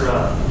 there is. Is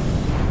there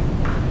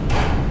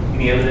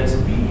any evidence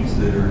of bees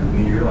that are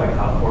near like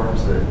hop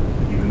farms that,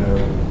 even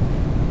though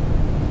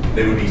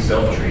they would be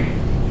self-treating,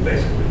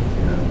 basically,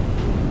 you know.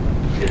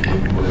 If we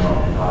put it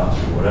on pots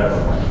or whatever,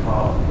 like a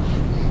pot.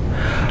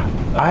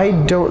 I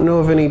don't know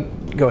of any,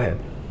 go ahead.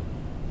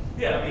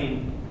 Yeah, I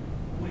mean,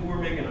 we're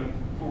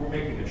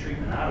making a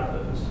treatment out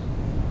of those.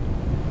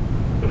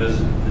 But is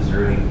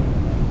there any,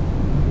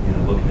 you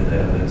know, looking at the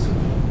evidence of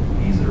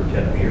bees that are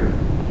kept near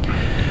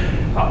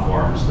hot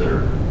farms that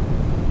are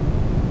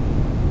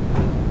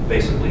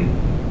basically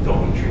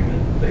don't need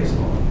treatment based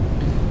on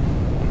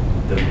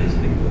them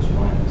visiting those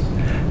plants?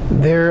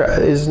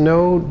 There is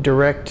no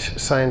direct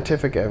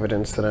scientific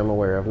evidence that I'm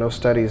aware of, no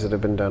studies that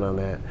have been done on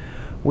that.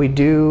 We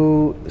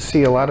do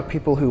see a lot of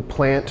people who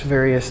plant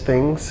various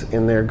things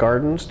in their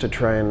gardens to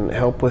try and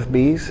help with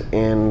bees,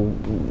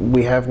 and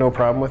we have no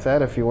problem with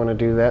that. If you want to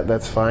do that,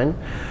 that's fine.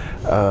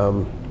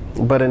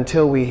 But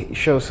until we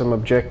show some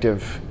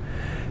objective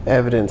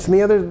evidence.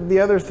 And the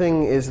other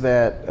thing is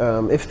that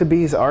if the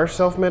bees are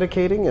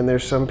self-medicating, and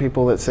there's some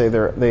people that say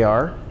they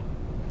are,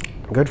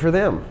 good for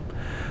them.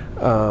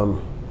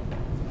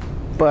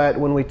 But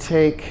when we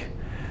take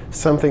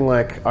something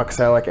like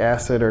oxalic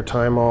acid or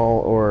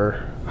thymol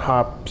or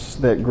hops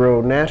that grow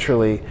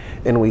naturally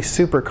and we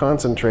super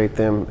concentrate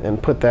them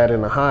and put that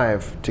in a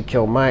hive to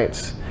kill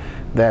mites,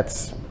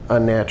 that's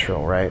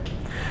unnatural, right?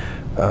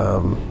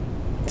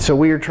 So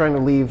we are trying to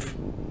leave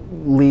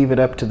it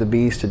up to the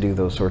bees to do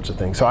those sorts of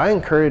things. So I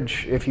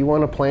encourage, if you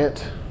want to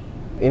plant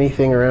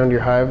anything around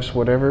your hives,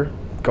 whatever,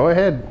 go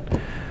ahead.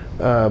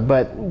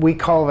 But we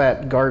call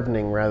that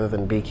gardening rather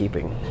than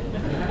beekeeping.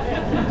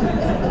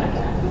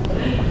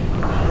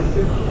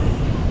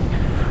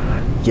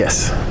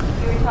 Yes?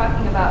 You were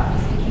talking about,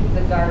 just to keep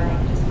the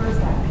gardening, just for a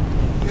second,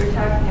 you were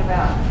talking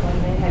about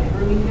when they had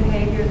grooming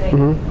behavior, they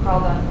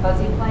crawled on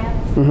fuzzy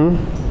plants.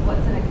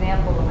 What's an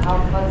example of how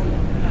fuzzy?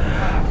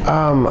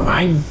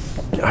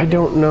 I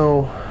don't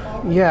know.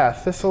 Yeah,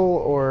 thistle,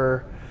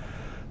 or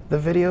the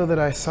video that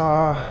I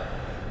saw,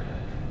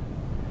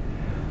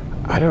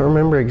 I don't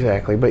remember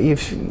exactly, but you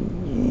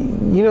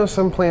know,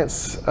 some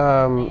plants,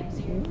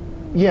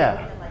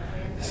 yeah,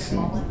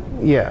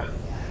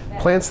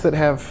 plants that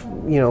have,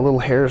 you know, little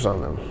hairs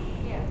on them.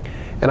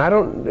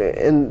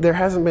 And there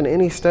hasn't been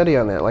any study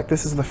on that. Like,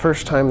 this is the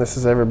first time this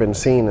has ever been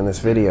seen in this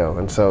video,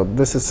 and so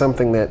this is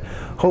something that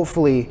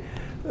hopefully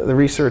the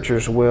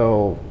researchers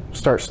will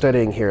start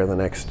studying here in the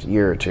next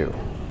year or two.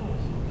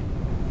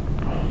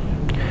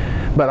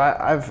 But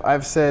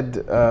I've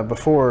said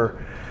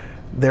before,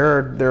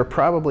 there are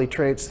probably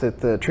traits that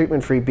the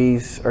treatment-free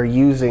bees are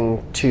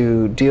using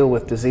to deal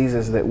with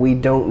diseases that we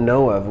don't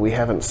know of, we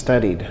haven't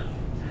studied.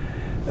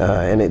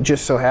 And it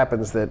just so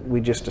happens that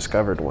we just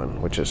discovered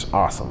one, which is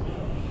awesome.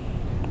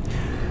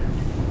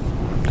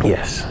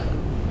 Yes?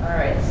 All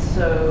right,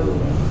 so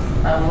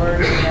I'm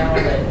learning now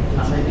that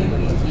I'm a new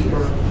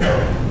beekeeper,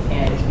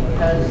 and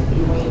because the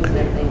queens and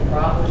everything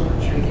properly were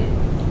treated,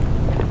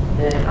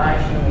 then I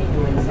should be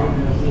doing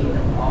something to wean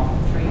them off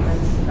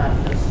treatments, not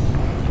just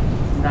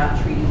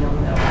not treating them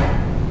at all.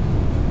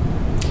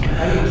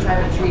 I usually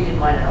haven't treated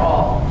mine at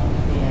all,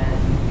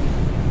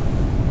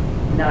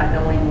 and not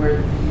knowing where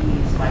the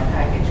bees, my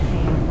package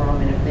came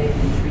from, and if they've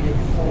been treated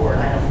before,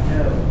 I don't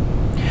know.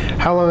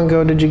 How long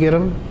ago did you get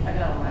them? I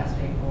got them last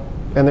April.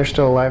 And they're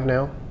still alive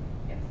now?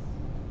 Yes.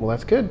 Well,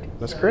 that's good.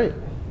 That's great.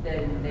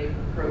 Then they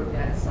broke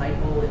that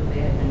cycle if they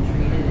had been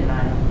treated, and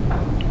I'm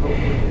hopefully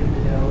good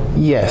to go.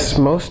 Yes,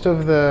 most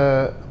of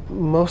the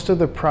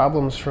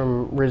problems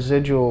from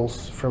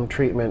residuals from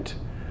treatment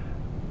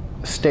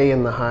stay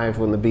in the hive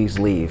when the bees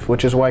leave,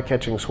 which is why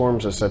catching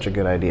swarms is such a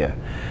good idea.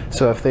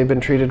 So if they've been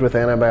treated with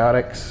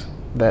antibiotics,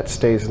 that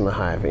stays in the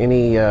hive.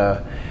 Any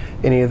of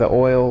the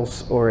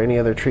oils or any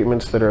other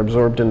treatments that are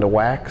absorbed into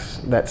wax,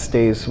 that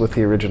stays with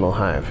the original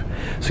hive.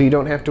 So you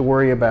don't have to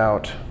worry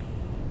about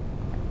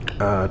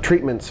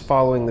treatments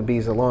following the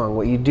bees along.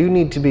 What you do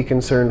need to be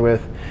concerned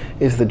with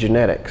is the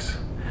genetics.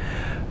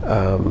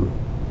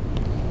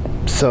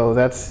 So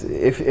that's,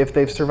 if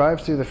they've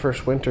survived through the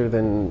first winter,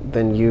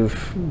 then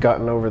you've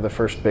gotten over the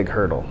first big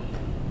hurdle.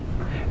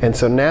 And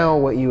so now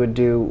what you would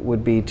do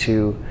would be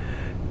to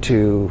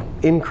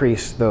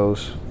increase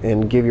those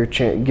and give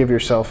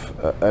yourself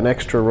an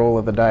extra roll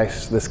of the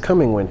dice this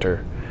coming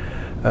winter.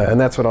 And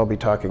that's what I'll be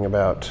talking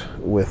about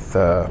with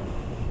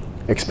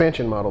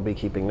expansion model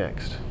beekeeping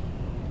next.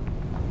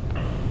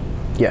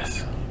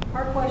 Yes?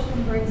 Our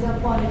question brings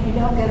up one, if you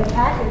don't get a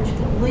package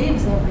that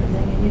leaves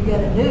everything and you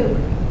get a nuke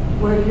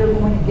where you're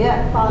going to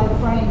get 5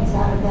 frames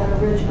out of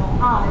that original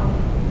hive,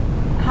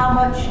 how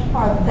much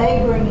are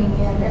they bringing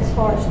in as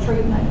far as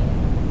treatment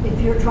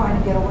if you're trying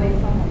to get away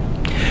from it?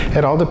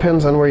 It all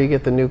depends on where you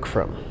get the nuke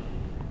from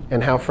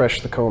and how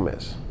fresh the comb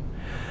is.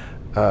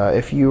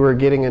 If you were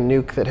getting a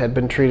nuke that had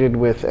been treated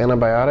with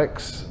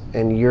antibiotics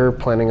and you're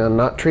planning on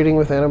not treating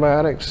with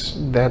antibiotics,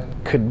 that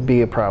could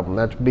be a problem.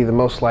 That would be the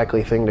most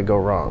likely thing to go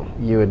wrong.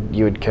 You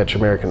would catch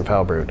American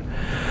foul brood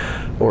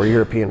or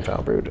European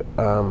foul brood.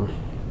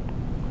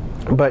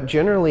 But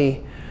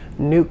generally,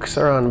 nukes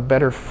are on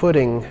better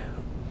footing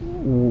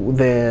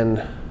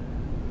than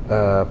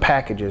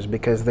packages,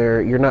 because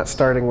you're not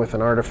starting with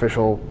an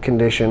artificial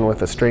condition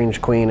with a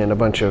strange queen and a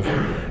bunch of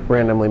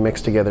randomly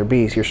mixed together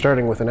bees. You're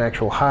starting with an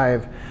actual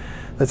hive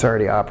that's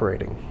already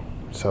operating.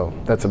 So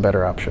that's a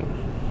better option.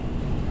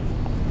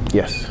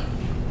 Yes?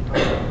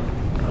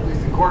 At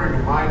least according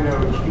to my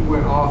notes, you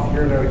went off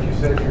your notes. You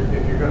said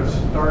if you're going to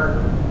start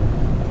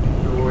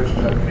with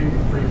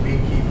treatment-free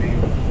beekeeping,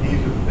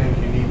 these are the things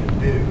you need to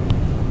do.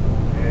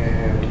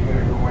 And you're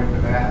going to go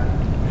into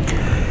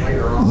that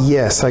later on?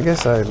 Yes, I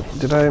guess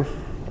did I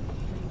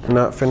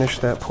not finish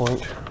that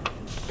point?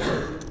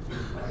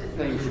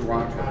 Things you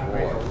want to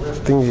avoid.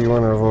 Things you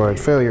want to avoid.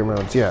 Failure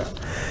modes, yeah.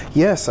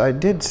 Yes, I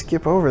did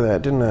skip over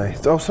that, didn't I?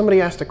 Oh, somebody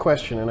asked a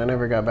question and I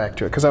never got back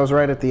to it because I was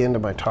right at the end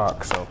of my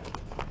talk. So,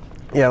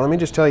 yeah, let me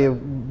just tell you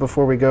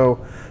before we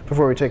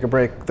take a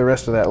break, the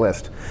rest of that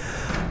list.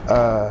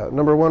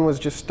 Number one was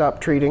just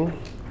stop treating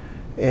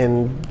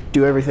and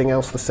do everything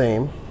else the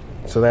same.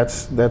 So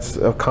that's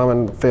a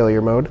common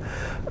failure mode.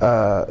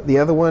 The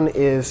other one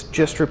is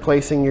just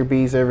replacing your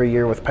bees every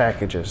year with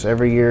packages.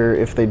 Every year,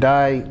 if they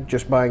die,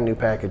 just buying new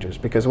packages,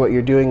 because what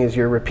you're doing is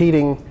you're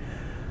repeating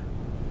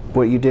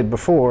what you did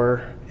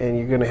before, and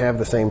you're going to have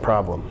the same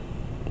problem.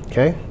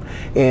 Okay?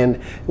 And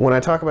when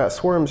I talk about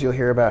swarms, you'll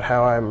hear about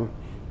how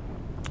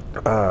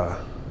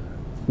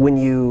when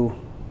you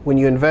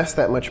invest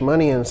that much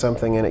money in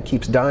something and it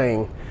keeps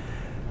dying,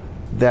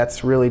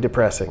 that's really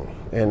depressing,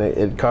 and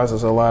it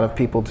causes a lot of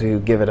people to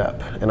give it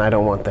up, and I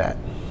don't want that.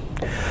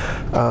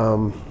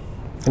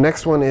 The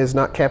next one is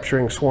not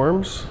capturing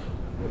swarms.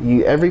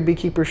 Every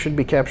beekeeper should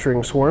be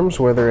capturing swarms,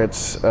 whether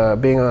it's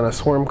being on a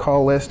swarm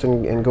call list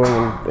and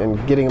going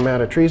and getting them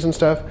out of trees and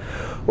stuff,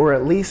 or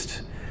at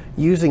least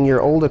using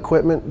your old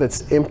equipment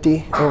that's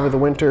empty over the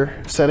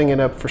winter, setting it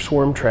up for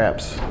swarm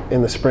traps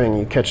in the spring.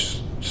 You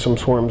catch some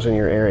swarms in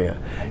your area.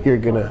 You're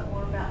gonna...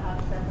 More about how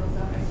to set those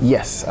up?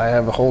 Yes, I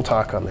have a whole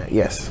talk on that,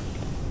 yes.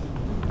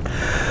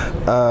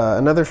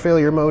 Another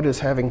failure mode is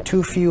having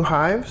too few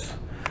hives.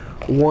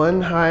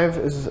 One hive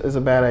is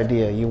a bad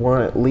idea. You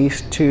want at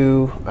least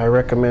two. I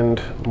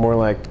recommend more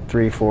like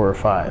 3, 4, or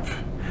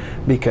 5.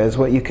 Because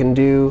what you can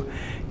do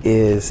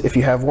is, if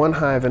you have one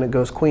hive and it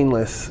goes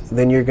queenless,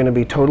 then you're going to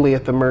be totally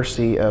at the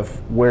mercy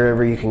of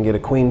wherever you can get a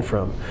queen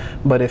from.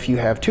 But if you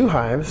have 2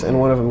 hives and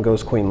one of them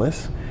goes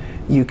queenless,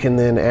 you can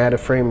then add a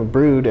frame of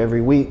brood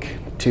every week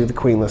to the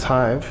queenless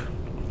hive.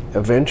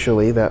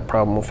 Eventually that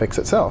problem will fix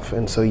itself.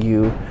 And so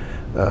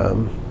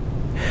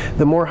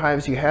the more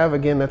hives you have,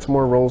 again, that's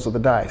more rolls of the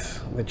dice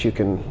that you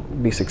can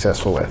be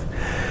successful with.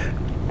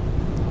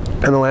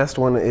 And the last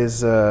one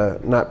is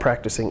not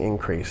practicing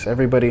increase.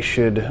 Everybody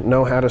should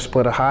know how to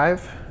split a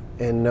hive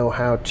and know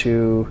how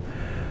to,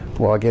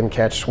 well, again,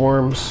 catch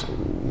swarms,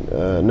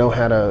 know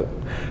how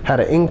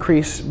to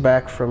increase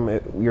back from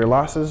your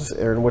losses,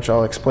 which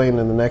I'll explain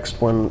in the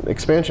next one,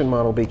 expansion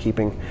model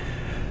beekeeping.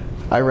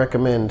 I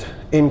recommend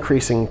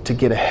increasing to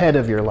get ahead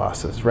of your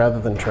losses rather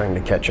than trying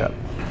to catch up.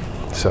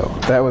 So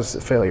that was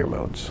failure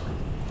modes.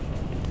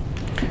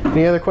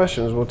 Any other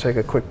questions? We'll take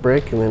a quick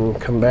break and then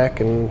come back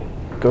and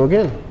go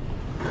again.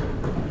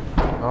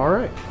 All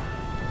right.